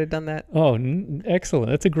totally would have done that. Oh, excellent.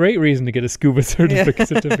 That's a great reason to get a scuba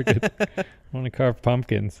certificate. I want to carve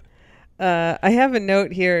pumpkins. I have a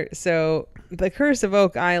note here. So The Curse of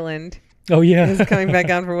Oak Island is coming back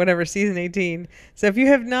on for whatever, season 18. So if you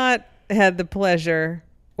have not had the pleasure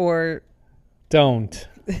or... Don't.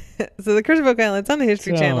 So The Curse of Oak Island, it's on the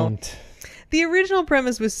History Channel. The original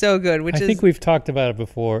premise was so good, I think we've talked about it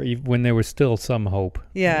before, when there was still some hope.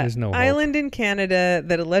 Yeah. There's no hope. Island in Canada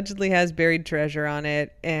that allegedly has buried treasure on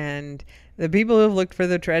it, and the people who have looked for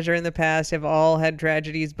the treasure in the past have all had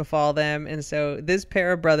tragedies befall them, and so this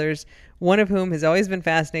pair of brothers, one of whom has always been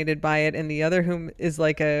fascinated by it, and the other whom is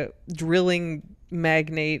like a drilling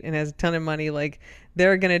magnate and has a ton of money. Like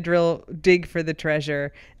they're going to dig for the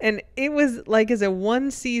treasure. And it was like as a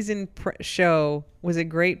 1-season show was a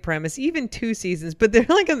great premise, even 2 seasons, but they're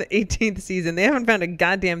like on the 18th season. They haven't found a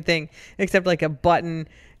goddamn thing except like a button,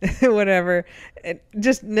 whatever.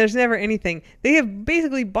 There's never anything. They have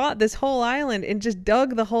basically bought this whole island and just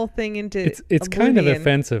dug the whole thing into it's kind of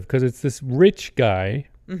offensive because it's this rich guy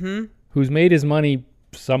who's made his money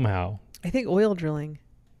somehow. I think oil drilling.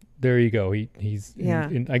 There you go. He's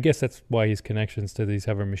I guess that's why he's connections to these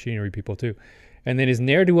heavy machinery people too. And then his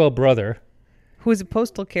ne'er-do-well brother, who's a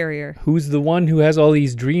postal carrier, who's the one who has all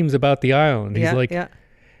these dreams about the island. He's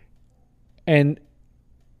and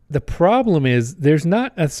the problem is there's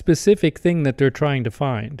not a specific thing that they're trying to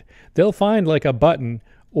find. They'll find like a button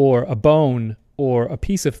or a bone or a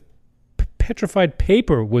piece of petrified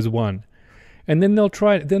paper was one. And then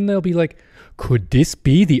they'll be like, could this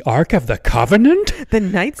be the Ark of the Covenant? The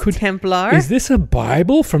Knights Templar? Is this a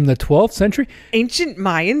Bible from the 12th century? Ancient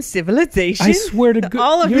Mayan civilization? I swear to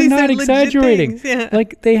God, you're not exaggerating. Yeah.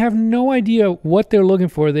 Like, they have no idea what they're looking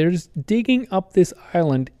for. They're just digging up this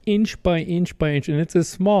island inch by inch by inch. And it's a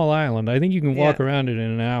small island. I think you can walk around it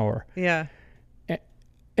in an hour. Yeah.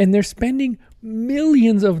 And they're spending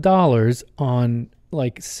millions of dollars on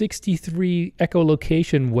like 63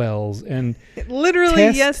 echolocation wells and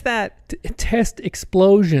literally test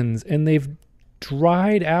explosions, and they've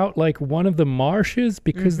dried out like one of the marshes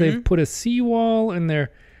because they've put a seawall and they're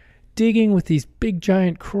digging with these big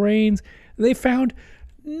giant cranes. They found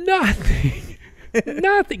nothing.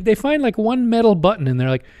 Nothing. They find like one metal button and they're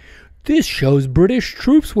like, this shows British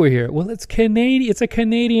troops were here. Well, it's Canadian. It's a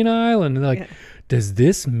Canadian island. And they're like, does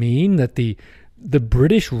this mean that the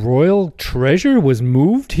British royal treasure was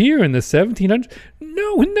moved here in the 1700s?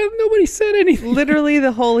 No, nobody said anything. Literally,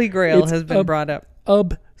 the Holy Grail has been brought up.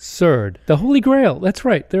 Absurd. The Holy Grail. That's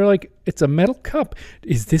right. They're like, it's a metal cup.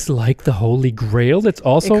 Is this like the Holy Grail? That's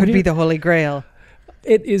also it could be the Holy Grail.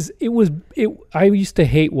 It is. It was. I used to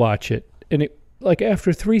hate watch it, and it like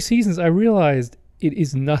after 3 seasons, I realized it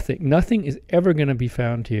is nothing. Nothing is ever going to be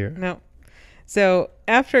found here. No. So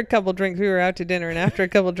after a couple drinks, we were out to dinner, and after a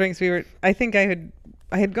couple drinks, I think I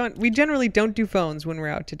had gone. We generally don't do phones when we're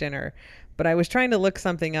out to dinner, but I was trying to look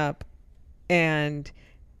something up, and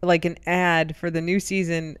like an ad for the new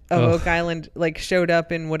season of Oak Island like showed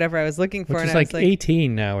up in whatever I was looking for. Which and is I like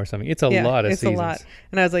 18 now or something. It's a lot of seasons. It's a lot.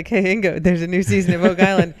 And I was like, hey, Ingo, there's a new season of Oak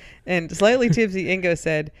Island. And slightly tipsy Ingo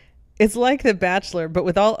said, it's like The Bachelor, but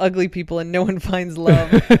with all ugly people and no one finds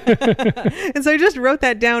love. And so I just wrote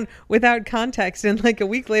that down without context. And like a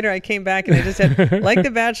week later, I came back and I just said, like The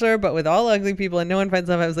Bachelor, but with all ugly people and no one finds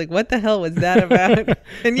love. I was like, what the hell was that about?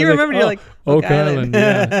 And you remember, you're like, Oak Island.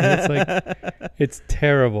 Yeah. And it's like, it's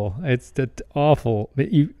terrible. It's awful.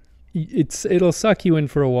 It'll suck you in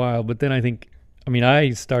for a while, but then I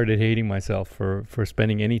started hating myself for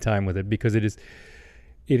spending any time with it because it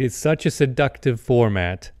is such a seductive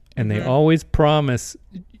format. And they always promise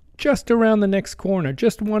just around the next corner,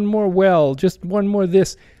 just one more well, just one more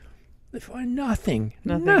this. They find nothing.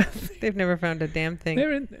 They've never found a damn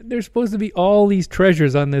thing. There's supposed to be all these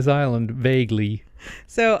treasures on this island, vaguely.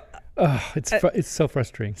 So it's so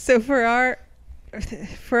frustrating. So for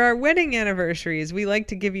our wedding anniversaries, we like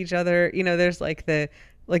to give each other, there's like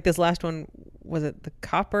this last one, was it the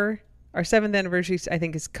copper? Our 7th anniversary, I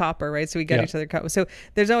think, is copper, right? So we got each other copper. So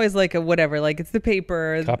there's always like a whatever, like it's the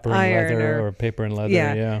paper, copper iron, and leather, or paper and leather.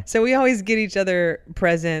 Yeah. So we always get each other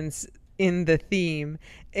presents in the theme,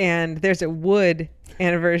 and there's a wood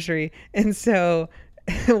anniversary, and so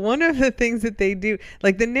one of the things that they do,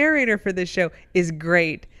 like the narrator for this show is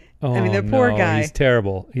great. Oh, I mean, the poor guy. He's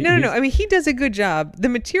terrible. No. I mean, he does a good job. The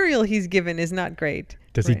material he's given is not great.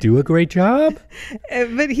 Does he do a great job?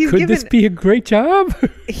 But Could this be a great job?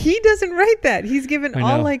 He doesn't write that. He's given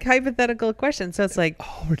all like hypothetical questions. So it's like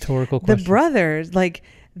all rhetorical questions. The brothers, like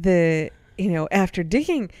after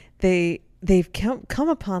digging, they've come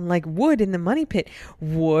upon like wood in the money pit.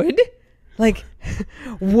 Wood? Like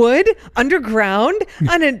wood underground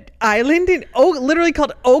on an island literally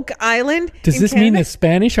called Oak Island. Does this mean the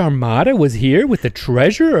Spanish Armada was here with the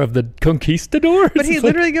treasure of the conquistadors? But he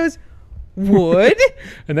literally goes, wood?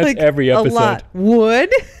 And that's like every episode. A lot. Wood?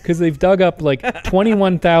 Because they've dug up like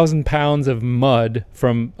 21,000 pounds of mud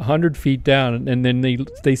from 100 feet down, and then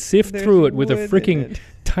they sift through it with a freaking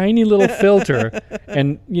tiny little filter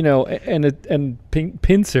and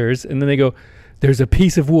pincers, and then they go, there's a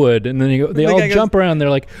piece of wood, and then they all jump around. They're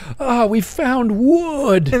like, we found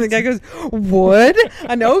wood. And the guy goes, wood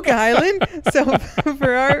on Oak Island? So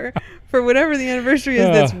for whatever the anniversary is,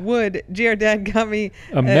 that's wood. GR Dad got me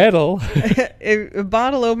a medal, a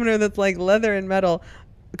bottle opener that's like leather and metal,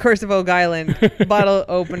 Curse of Oak Island bottle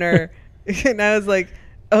opener. And I was like,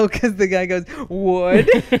 oh, because the guy goes, wood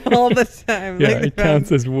all the time. Yeah, like it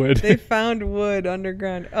counts as wood. They found wood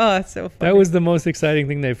underground. Oh, it's so funny. That was the most exciting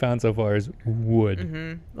thing they found so far is wood.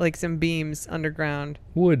 Mm-hmm. Like some beams underground.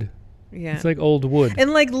 Wood. Yeah. It's like old wood.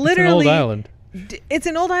 And like literally. It's an old island. It's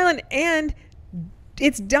an old island, and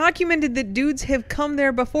it's documented that dudes have come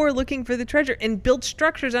there before looking for the treasure and built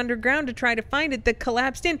structures underground to try to find it that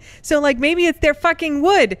collapsed in. So like maybe it's their fucking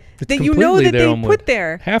wood that you know that they put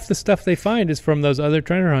there. Half the stuff they find is from those other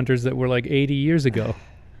treasure hunters that were like 80 years ago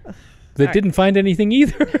that didn't find anything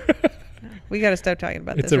either. We got to stop talking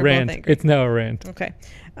about this. It's a rant. It's now a rant. Okay.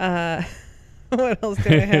 What else do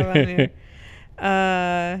I have on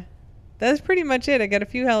here? That's pretty much it. I got a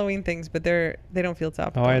few Halloween things, but they don't feel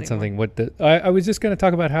topical. Oh, I had something. I was just going to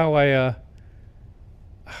talk about how I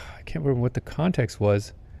can't remember what the context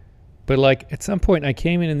was, but like at some point I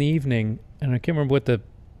came in the evening and I can't remember what the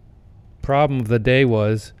problem of the day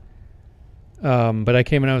was. But I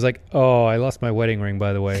came in and I was like, oh, I lost my wedding ring,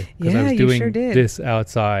 by the way, because I was doing this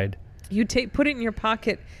outside. You put it in your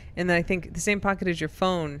pocket, and then I think the same pocket as your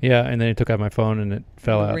phone. Yeah, and then it took out my phone and it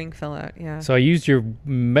fell out. The ring fell out, yeah. So I used your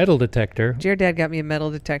metal detector. Jared Dad got me a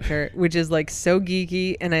metal detector, which is like so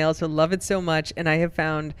geeky, and I also love it so much, and I have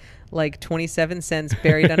found like 27 cents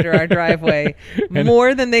buried under our driveway,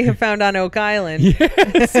 more than they have found on Oak Island.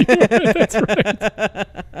 Yes, that's right.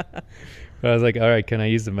 But I was like, all right, can I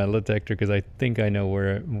use the metal detector? Because I think I know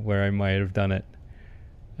where I might have done it.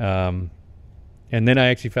 And then I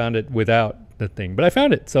actually found it without the thing. But I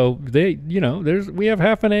found it. So we have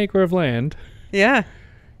half an acre of land. Yeah.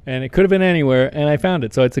 And it could have been anywhere, and I found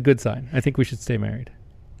it. So it's a good sign. I think we should stay married.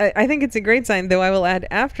 I think it's a great sign, though I will add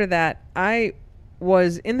after that, I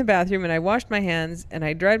was in the bathroom and I washed my hands and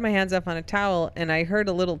I dried my hands off on a towel and I heard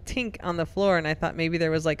a little tink on the floor and I thought maybe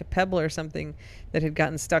there was like a pebble or something that had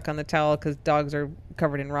gotten stuck on the towel because dogs are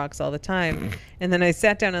covered in rocks all the time. And then I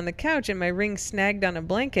sat down on the couch and my ring snagged on a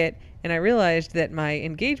blanket and I realized that my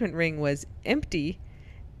engagement ring was empty,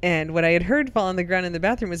 and what I had heard fall on the ground in the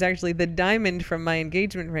bathroom was actually the diamond from my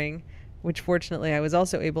engagement ring, which fortunately I was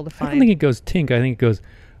also able to find. I don't think it goes tink. I think it goes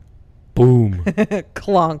boom.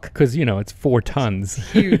 Clonk. Because, it's 4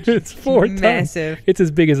 tons. Huge. It's 4 tons. Massive. It's as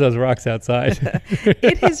big as those rocks outside.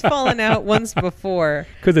 It has fallen out once before.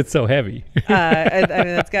 Because it's so heavy. I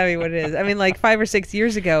mean, that's got to be what it is. I mean, like 5 or 6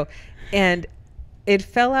 years ago. And it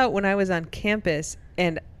fell out when I was on campus.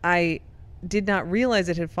 And I did not realize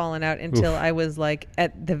it had fallen out until I was like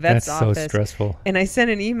at the vet's office. That's so stressful. And I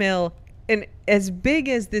sent an email. And as big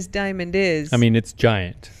as this diamond is. I mean, it's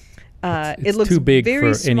giant. It's it looks too big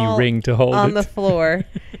very for any ring to hold on the floor.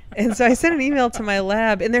 And so I sent an email to my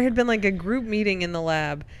lab, and there had been like a group meeting in the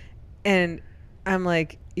lab, and I'm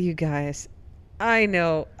like, you guys, I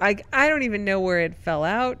know, I don't even know where it fell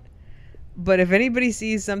out, but if anybody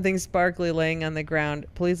sees something sparkly laying on the ground,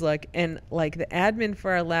 please look. And like the admin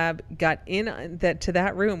for our lab got in to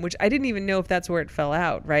that room, which I didn't even know if that's where it fell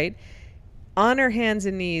out, right? On her hands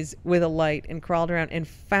and knees with a light and crawled around and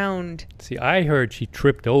found. See, I heard she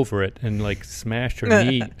tripped over it and like smashed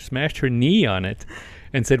her knee on it,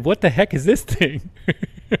 and said, "What the heck is this thing?"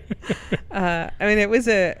 I mean, it was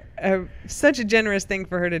such a generous thing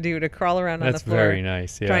for her to do, to crawl around on the floor. That's very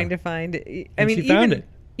nice. Yeah. Trying to find. She found it.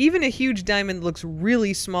 Even a huge diamond looks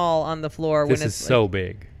really small on the floor. This is so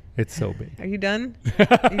big. It's so big. Are you done?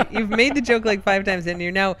 You've made the joke like 5 times, and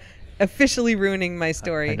you're now officially ruining my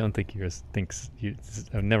story. I don't think yours thinks you.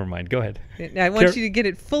 Never mind. Go ahead. I want you to get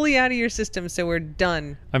it fully out of your system, so we're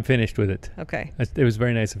done. I'm finished with it. Okay. It was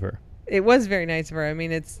very nice of her. It was very nice of her. I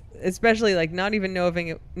mean, it's especially like not even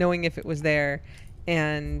knowing if it was there,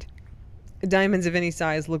 and diamonds of any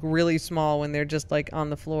size look really small when they're just like on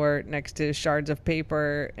the floor next to shards of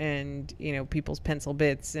paper and people's pencil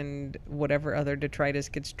bits and whatever other detritus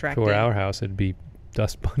gets tracked in. For our house, it'd be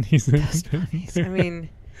dust bunnies. Dust bunnies. I mean.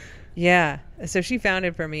 Yeah. So she found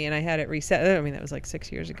it for me and I had it reset. I mean, that was like 6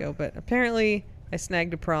 years ago, but apparently I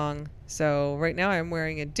snagged a prong. So right now I'm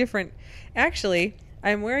wearing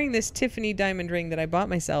I'm wearing this Tiffany diamond ring that I bought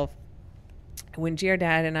myself when Jared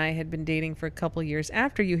Dad and I had been dating for a couple years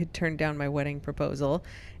after you had turned down my wedding proposal.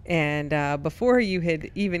 And before you had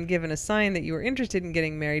even given a sign that you were interested in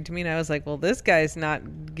getting married to me. And I was like, well, this guy's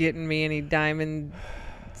not getting me any diamond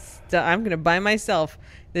stuff. I'm going to buy myself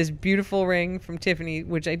this beautiful ring from Tiffany,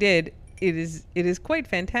 which I did. It is quite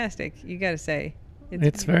fantastic, you got to say.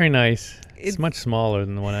 It's very nice. It's much smaller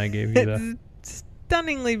than the one I gave you, though. It's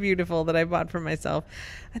stunningly beautiful that I bought for myself.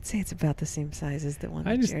 I'd say it's about the same size as the one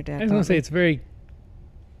that your dad bought. I was going to say it's very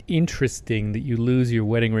interesting that you lose your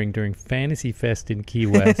wedding ring during Fantasy Fest in Key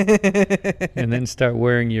West and then start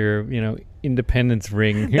wearing your, Independence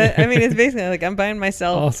ring. It's basically like I'm buying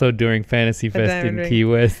myself. Also during Fantasy Fest in Key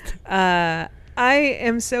West. I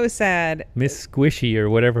am so sad. Miss Squishy or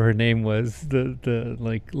whatever her name was, the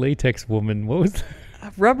like latex woman. What was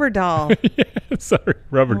that? Rubber doll. Yeah, sorry,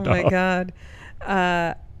 rubber doll. Oh my God.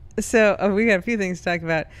 So we got a few things to talk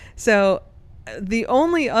about. So the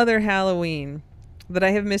only other Halloween that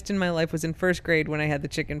I have missed in my life was in first grade when I had the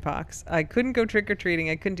chicken pox. I couldn't go trick-or-treating.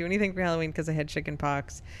 I couldn't do anything for Halloween because I had chicken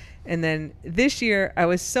pox. And then this year, I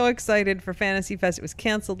was so excited for Fantasy Fest. It was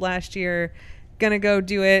canceled last year. Gonna go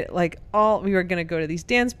do it. We were gonna go to these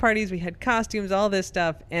dance parties. We had costumes, all this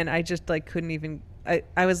stuff. And I just couldn't even,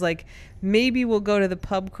 I was like, maybe we'll go to the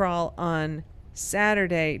pub crawl on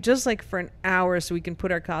Saturday, just for an hour so we can put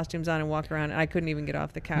our costumes on and walk around. And I couldn't even get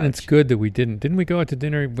off the couch. And it's good that we didn't. Didn't we go out to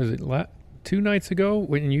dinner? Was it 2 nights ago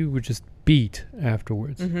when you were just beat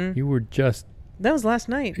afterwards? Mm-hmm. You were just... That was last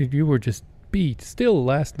night. You were just beat still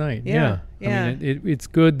last night. Yeah. It's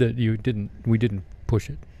good that we didn't push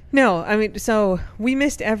it. No, so we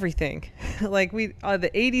missed everything. The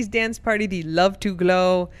 80s dance party, the Love to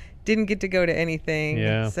Glow, didn't get to go to anything.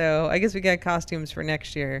 Yeah. So I guess we got costumes for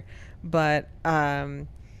next year. But when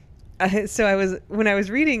I was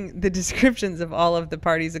reading the descriptions of all of the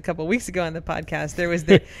parties a couple weeks ago on the podcast, there was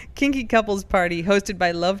the kinky couples party hosted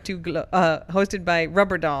by hosted by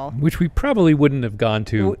Rubber Doll, which we probably wouldn't have gone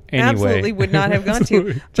to anyway. Absolutely would not have gone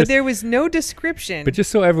to. But there was no description. But just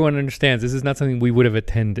so everyone understands, this is not something we would have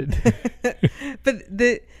attended. But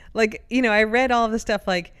I read all of the stuff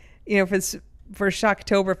for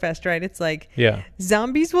Shocktoberfest, right? It's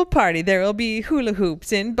zombies will party. There will be hula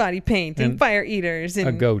hoops and body paint and fire eaters and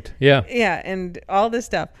a goat. Yeah. Yeah, and all this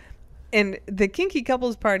stuff. And the kinky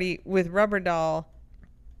couples party with Rubber Doll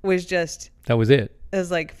was that was it. It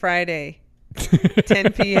was Friday,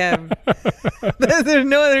 10 p.m. There's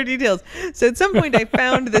no other details. So at some point I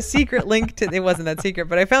found the secret link to, it wasn't that secret,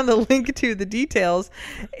 but I found the link to the details,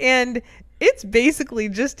 and it's basically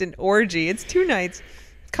just an orgy. It's 2 nights.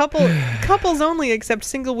 Couples only, except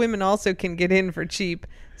single women also can get in for cheap.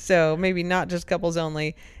 So maybe not just couples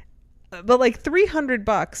only. But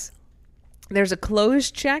 $300. There's a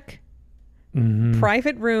closed check,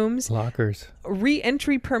 private rooms, lockers,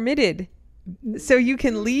 re-entry permitted. So you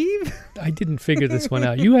can leave. I didn't figure this one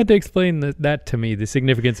out. You had to explain that to me, the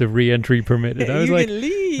significance of re-entry permitted. I was you can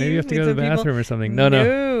leave. Maybe you have to go to the bathroom or something.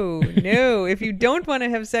 No. If you don't want to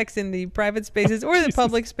have sex in the private spaces or the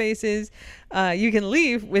public spaces, you can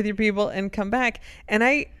leave with your people and come back.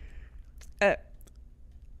 And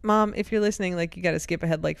Mom, if you're listening, you got to skip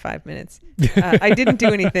ahead 5 minutes. I didn't do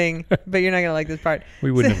anything, but you're not going to like this part.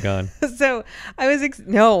 We wouldn't have gone. So I was,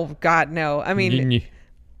 no, God, no.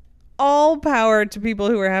 All power to people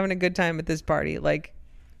who are having a good time at this party.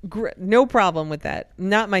 No problem with that.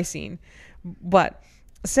 Not my scene. But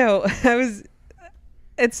so I was,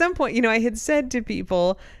 at some point, I had said to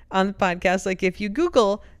people on the podcast, if you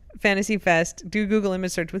Google Fantasy Fest, do Google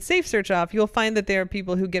image search with safe search off, you'll find that there are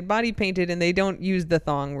people who get body painted and they don't use the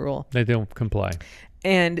thong rule. They don't comply.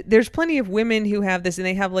 And there's plenty of women who have this, and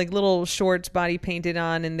they have little shorts body painted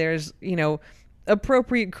on, and there's,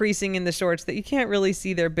 appropriate creasing in the shorts that you can't really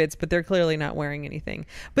see their bits, but they're clearly not wearing anything.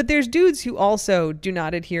 But there's dudes who also do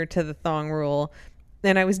not adhere to the thong rule.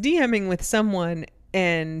 And I was DMing with someone,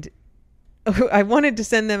 and I wanted to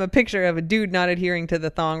send them a picture of a dude not adhering to the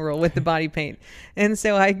thong rule with the body paint. And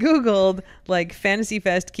so I Googled Fantasy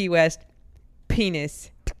Fest Key West penis,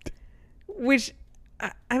 which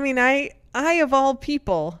I of all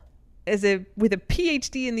people, with a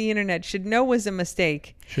PhD in the internet, should know was a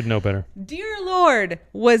mistake. Should know better. Dear Lord,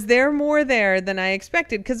 was there more there than I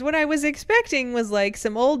expected? Because what I was expecting was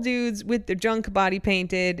some old dudes with their junk body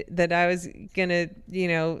painted that I was gonna,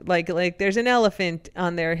 there's an elephant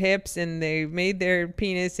on their hips and they made their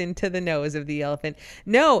penis into the nose of the elephant.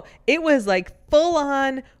 No, it was full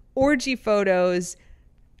on orgy photos,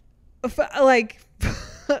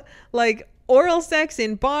 oral sex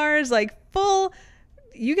in bars, full.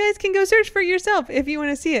 You guys can go search for yourself if you want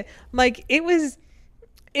to see it. It was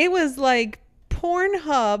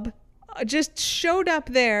Pornhub just showed up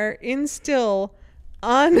there in still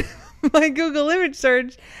on my Google image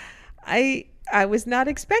search. I was not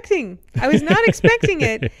expecting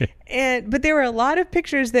it. But there were a lot of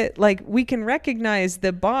pictures that we can recognize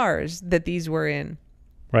the bars that these were in.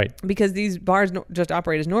 Right. Because these bars just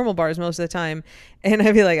operate as normal bars most of the time. And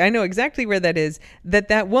I'd be I know exactly where that is.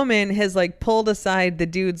 That woman has pulled aside the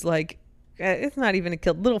dude's it's not even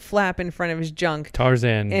a little flap in front of his junk.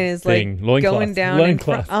 Tarzan and is thing. going down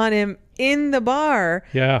on him in the bar.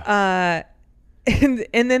 Yeah.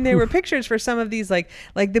 And then there were pictures for some of these like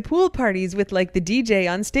the pool parties with like the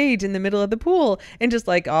DJ on stage in the middle of the pool and just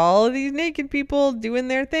like all of these naked people doing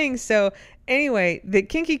their thing. So anyway, the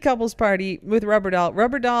kinky couples party with Rubber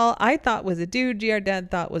Doll I thought was a dude. GR Dad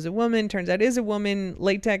thought was a woman. Turns out is a woman,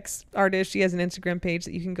 latex artist. She has an Instagram page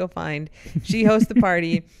that you can go find. She hosts the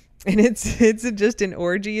party and it's just an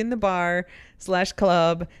orgy in the bar /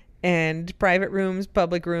 club. And private rooms,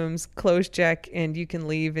 public rooms, close check, and you can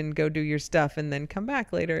leave and go do your stuff and then come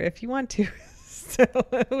back later if you want to. So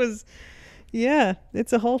it was, yeah,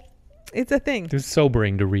 it's a thing. It was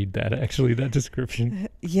sobering to read that, actually, that description.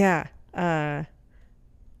 Yeah. I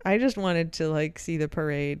just wanted to like see the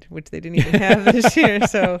parade, which they didn't even have this year.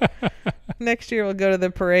 So next year we'll go to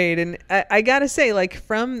the parade. And I got to say, like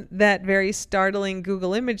from that very startling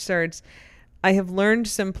Google image search, I have learned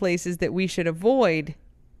some places that we should avoid.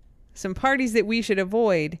 Some parties that we should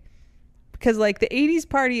avoid, because like the 80s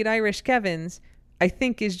party at Irish Kevin's, I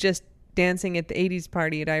think is just dancing at the 80s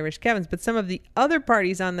party at Irish Kevin's. But some of the other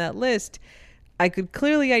parties on that list, I could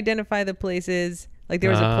clearly identify the places. Like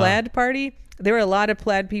there was a plaid party. There were a lot of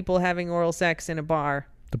plaid people having oral sex in a bar.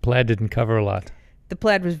 The plaid didn't cover a lot. The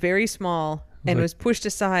plaid was very small and was pushed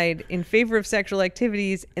aside in favor of sexual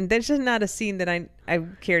activities. And that's just not a scene that I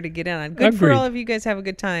care to get in on. Good for all of you guys. Have a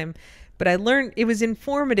good time. But I learned, it was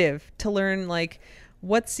informative to learn like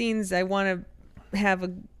what scenes I want to have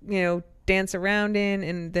dance around in,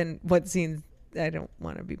 and then what scenes I don't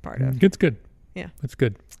want to be part of. It's good. Yeah. It's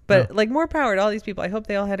good. But like more power to all these people. I hope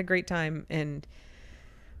they all had a great time and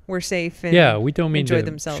were safe and we don't mean to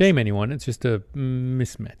themselves. Shame anyone. It's just a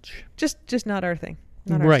mismatch. Just not our thing.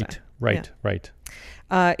 Not right. Our style.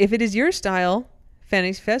 Right. If it is your style,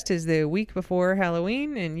 Fantasy Fest is the week before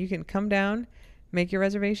Halloween, and you can come down. Make your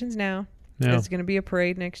reservations now. Yeah. There's going to be a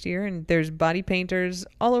parade next year, and there's body painters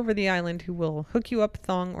all over the island who will hook you up,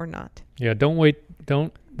 thong or not. Yeah, don't wait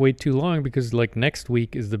too long, because like next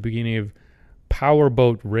week is the beginning of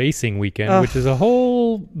powerboat racing weekend, which is a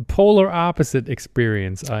whole polar opposite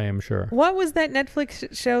experience, I am sure. What was that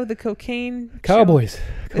Netflix show? The Cocaine Cowboys.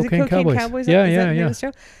 Show? Cocaine Cowboys? Yeah.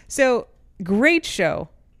 Show? So great show.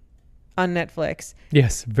 On Netflix.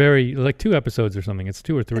 Yes, very like 2 episodes or something. It's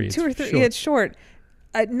 2 or 3. Short. Yeah, it's short.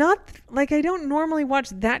 Not like I don't normally watch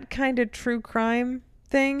that kind of true crime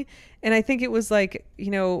thing, and I think it was like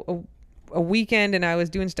a weekend, and I was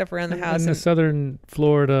doing stuff around the house. And the Southern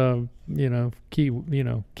Florida,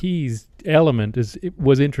 Keys element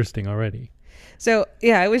was interesting already. So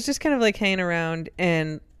yeah, I was just kind of like hanging around,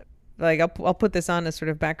 and like I'll put this on as sort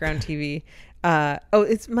of background TV.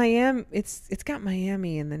 It's Miami. It's got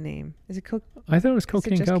Miami in the name. Is it I thought it was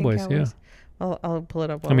Cocaine Cowboys. Yeah. I'll pull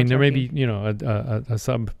it up. I mean, there may be a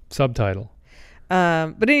subtitle.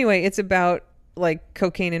 But anyway, it's about like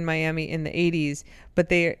cocaine in Miami in the 80s. But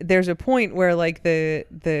there's a point where like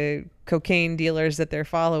the cocaine dealers that they're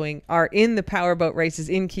following are in the powerboat races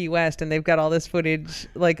in Key West, and they've got all this footage,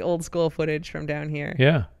 like old school footage from down here.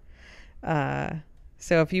 Yeah.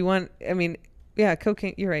 So if you want, I mean. Yeah,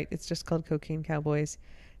 cocaine. You're right. It's just called Cocaine Cowboys.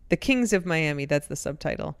 The Kings of Miami. That's the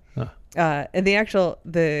subtitle. And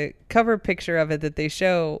the cover picture of it that they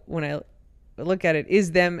show when I look at it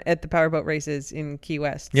is them at the powerboat races in Key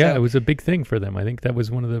West. Yeah, it was a big thing for them. I think that was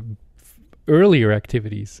one of the earlier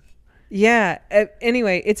activities. Yeah.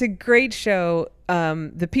 Anyway, it's a great show.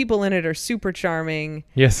 The people in it are super charming.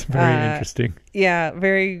 Yes, very interesting. Yeah,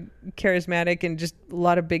 very charismatic, and just a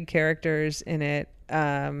lot of big characters in it.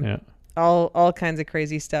 All kinds of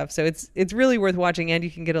crazy stuff. So it's really worth watching, and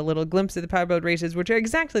you can get a little glimpse of the powerboat races, which are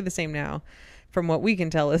exactly the same now, from what we can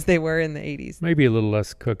tell, as they were in the 80s. Maybe a little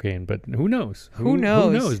less cocaine, but who knows? Who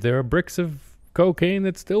knows? There are bricks of cocaine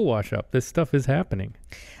that still wash up. This stuff is happening.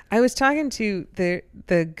 I was talking to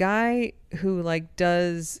the guy who like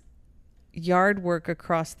does yard work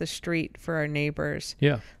across the street for our neighbors.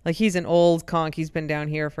 Yeah. Like he's an old conch. He's been down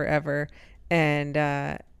here forever.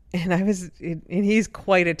 And he's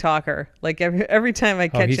quite a talker. Like every time I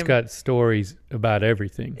catch him. He's got stories about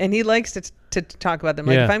everything. And he likes to talk about them.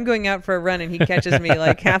 Like if I'm going out for a run and he catches me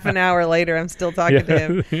like half an hour later, I'm still talking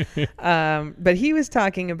to him. But he was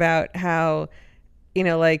talking about how,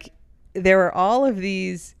 like there were all of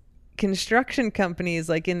these construction companies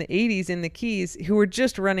like in the 80s in the Keys who were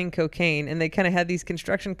just running cocaine, and they kind of had these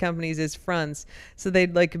construction companies as fronts. So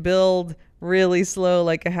they'd like build really slow,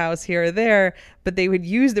 like a house here or there, but they would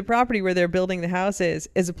use the property where they're building the houses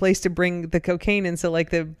as a place to bring the cocaine in. So like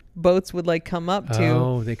the boats would like come up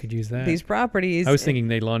to they could use that these properties. I was thinking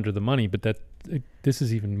they launder the money, but this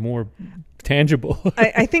is even more tangible.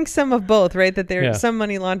 I think some of both, right? That there's some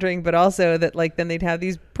money laundering, but also that like then they'd have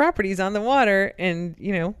these properties on the water, and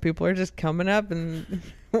people are just coming up and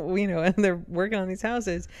and they're working on these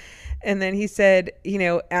houses. And then he said,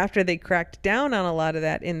 after they cracked down on a lot of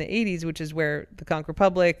that in the 80s, which is where the Conch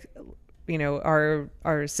Republic,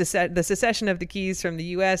 the secession of the Keys from the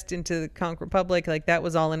U.S. into the Conch Republic, like that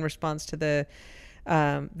was all in response to the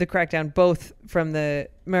crackdown, both from the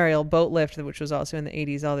Mariel boat lift, which was also in the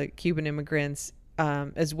 80s, all the Cuban immigrants,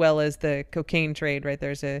 as well as the cocaine trade, right?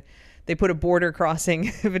 They put a border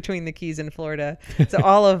crossing between the Keys and Florida. So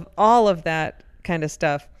all of that kind of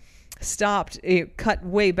stuff stopped. It cut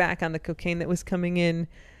way back on the cocaine that was coming in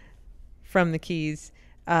from the Keys.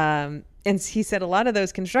 And he said a lot of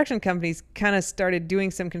those construction companies kind of started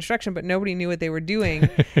doing some construction, but nobody knew what they were doing.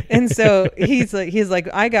 And so he's like,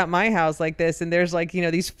 I got my house like this, and there's like,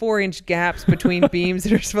 these 4-inch gaps between beams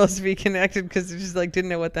that are supposed to be connected because they just like didn't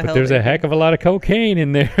know what the hell. There's a heck of a lot of cocaine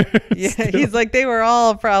in there. Yeah, he's like, they were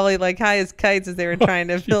all probably like high as kites as they were trying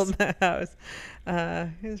to build the house.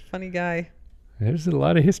 He's a funny guy. There's a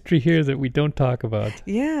lot of history here that we don't talk about.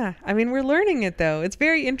 Yeah, I mean, we're learning it though. It's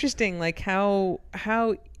very interesting, like how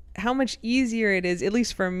much easier it is, at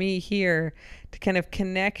least for me here, to kind of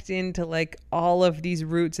connect into like all of these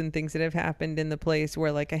roots and things that have happened in the place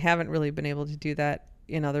where like I haven't really been able to do that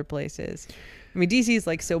in other places. I mean, DC is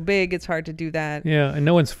like so big, it's hard to do that. Yeah, and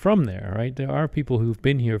no one's from there, right? There are people who've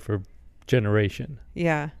been here for generation.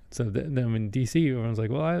 Yeah. So in DC, everyone's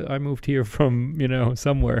like, well, I moved here from,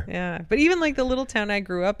 somewhere. Yeah, but even like the little town I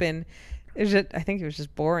grew up in, I think it was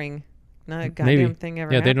just boring. Not a goddamn thing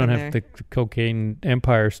ever happened. They don't have the cocaine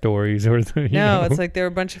empire stories or the, No, it's like there were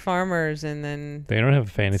a bunch of farmers and then they don't have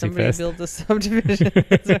a fantasy fest. Somebody built a subdivision.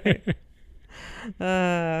 That's right.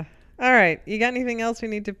 All right. You got anything else we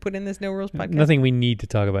need to put in this No Rules podcast? Nothing we need to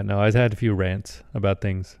talk about. No, I've had a few rants about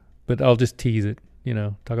things, but I'll just tease it.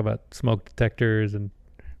 Talk about smoke detectors and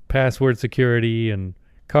password security and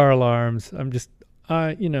car alarms. I'm just,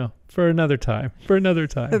 for another time.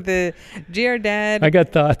 The GR Dad. I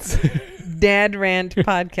got thoughts. Dad Rant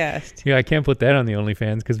podcast. Yeah, I can't put that on the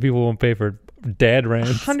OnlyFans because people won't pay for dad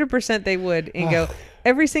rants. 100% they would. And go,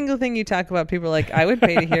 every single thing you talk about, people are like, I would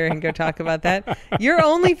pay to hear and go talk about that. Your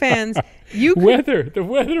OnlyFans, the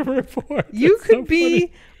weather report. You could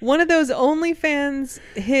be one of those OnlyFans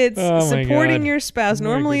hits supporting your spouse.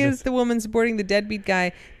 Normally it's the woman supporting the deadbeat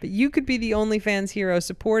guy, but you could be the OnlyFans hero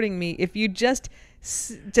supporting me if you just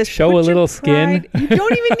show a little skin. You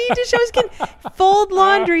don't even need to show skin. Fold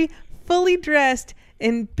laundry, fully dressed,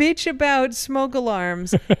 and bitch about smoke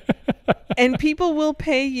alarms. And people will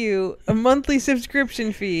pay you a monthly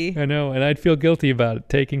subscription fee. I know, and I'd feel guilty about it,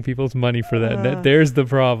 taking people's money for that. There's the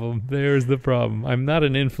problem. I'm not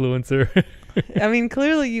an influencer. I mean,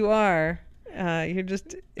 clearly you are. You're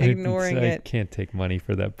just ignoring it. I can't take money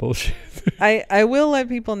for that bullshit. I will let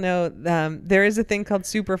people know there is a thing called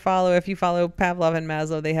super follow. If you follow Pavlov and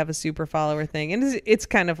Maslow, they have a super follower thing, and it's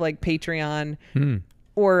kind of like Patreon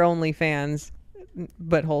or OnlyFans,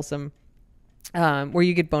 but wholesome, where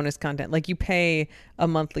you get bonus content. Like you pay a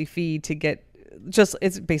monthly fee to get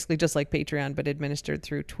it's basically just like Patreon, but administered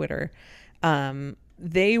through Twitter.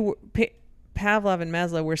 Pavlov and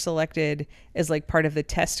Maslow were selected as like part of the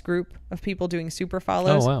test group of people doing super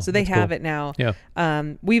follows. Oh, wow. So they That's have cool. it now. Yeah.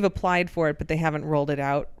 We've applied for it, but they haven't rolled it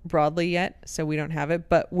out broadly yet. So we don't have it.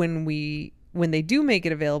 But when they do make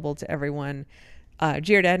it available to everyone,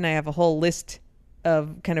 GR Dad and I have a whole list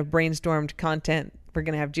of kind of brainstormed content. We're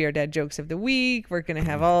going to have GR Dad jokes of the week. We're going to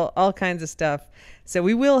have all kinds of stuff. So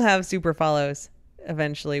we will have super follows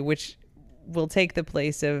eventually, which will take the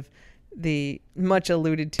place of the much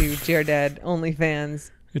alluded to GR Dad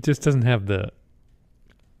OnlyFans. It just doesn't have the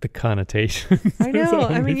connotation. I know.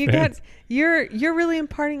 I mean, you're really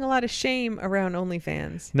imparting a lot of shame around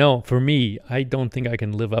OnlyFans. No, for me, I don't think I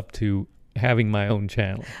can live up to having my own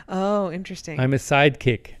channel. Oh, interesting. I'm a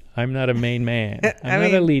sidekick. I'm not a main man. I'm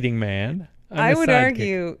not a leading man. I would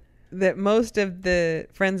argue that most of the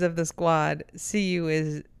friends of the squad see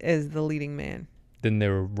you as the leading man. Then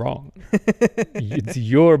they're wrong. It's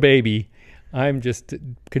your baby. I'm just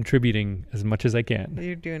contributing as much as I can.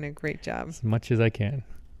 You're doing a great job. As much as I can.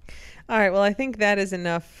 All right. Well, I think that is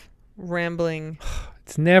enough rambling.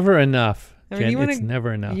 It's never enough. I mean, Jen, it's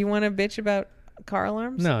never enough. You want to bitch about car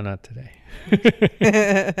alarms? No, not today.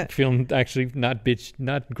 Feeling actually not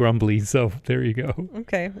grumbly. So there you go.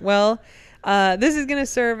 Okay. Well, this is going to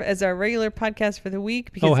serve as our regular podcast for the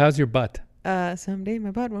week. Because how's your butt? Someday my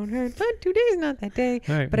butt won't hurt, but today's not that day.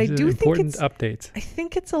 All right, but I do think it's updates. I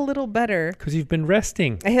think it's a little better because you've been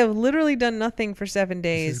resting. I have literally done nothing for 7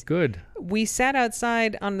 days. This is good. We sat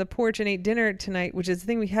outside on the porch and ate dinner tonight, which is the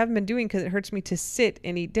thing we haven't been doing because it hurts me to sit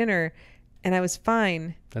and eat dinner, and I was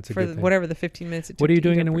fine. That's a for good thing. Whatever the 15 minutes it took. What are you to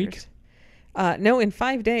doing eat in a our week? burgers. No, in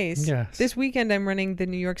 5 days. Yes. This weekend I'm running the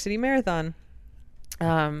New York City Marathon.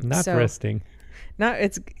 Not resting.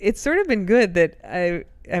 It's sort of been good that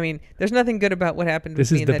I mean, there's nothing good about what happened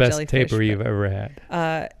with me and that jellyfish. This is the best taper you've ever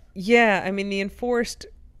had. Yeah, I mean, the enforced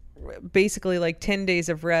basically like 10 days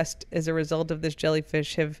of rest as a result of this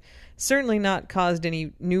jellyfish have certainly not caused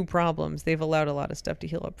any new problems. They've allowed a lot of stuff to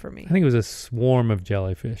heal up for me. I think it was a swarm of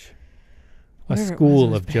jellyfish. A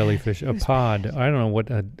school of jellyfish. A pod. I don't know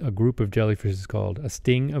what a group of jellyfish is called. A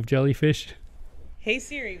sting of jellyfish? Hey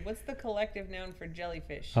Siri, what's the collective noun for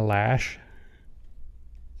jellyfish? A lash.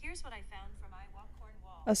 Here's what I found from I Walk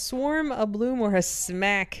Cornwall. A swarm, a bloom, or a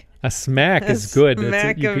smack. A smack is good.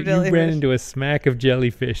 Smack you ran into a smack of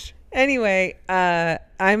jellyfish. Anyway,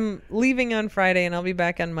 I'm leaving on Friday and I'll be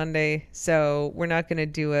back on Monday. So we're not going to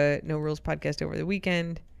do a No Rules podcast over the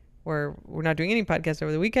weekend. Or we're not doing any podcast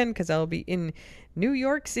over the weekend because I'll be in New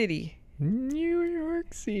York City. New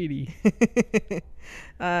York City.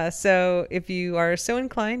 So if you are so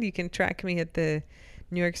inclined, you can track me at the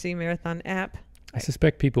New York City Marathon app. I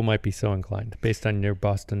suspect people might be so inclined based on your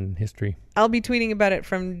Boston history. I'll be tweeting about it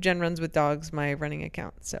from Jen Runs with Dogs, my running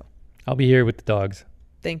account. So I'll be here with the dogs.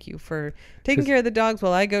 Thank you for taking care of the dogs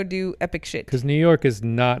while I go do epic shit. Because New York is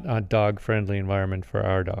not a dog-friendly environment for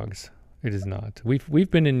our dogs. It is not.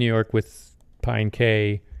 We've been in New York with Pine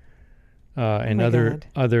K and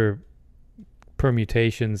other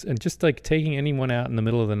permutations, and just like taking anyone out in the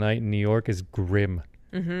middle of the night in New York is grim.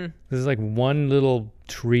 Mm-hmm. There's like one little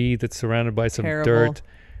tree that's surrounded by some dirt.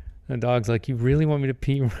 And the dog's like, "You really want me to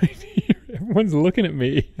pee right here?" Everyone's looking at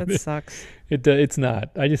me. That sucks. It's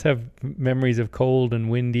not. I just have memories of cold and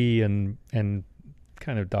windy and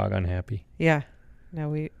kind of dog unhappy. Yeah. No,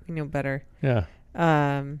 we know better. Yeah.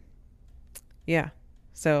 Yeah.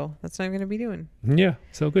 So that's what I'm going to be doing. Yeah.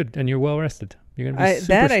 So good. And you're well rested. You're going to be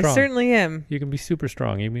super strong. I certainly am. You can be super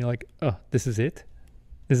strong. You can be like, "Oh, this is it?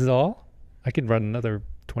 This is all? I could run another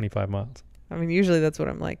 25 miles. I mean, usually that's what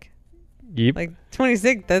I'm like. Yep. Like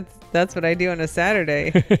 26, that's what I do on a Saturday.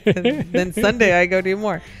 Then Sunday I go do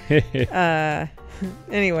more.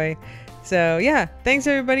 Anyway, so yeah, thanks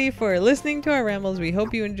everybody for listening to our rambles. We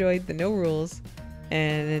hope you enjoyed the No Rules.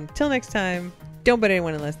 And until next time, don't bite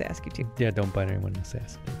anyone unless they ask you to. Yeah, don't bite anyone unless they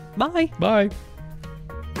ask you to. Bye. Bye.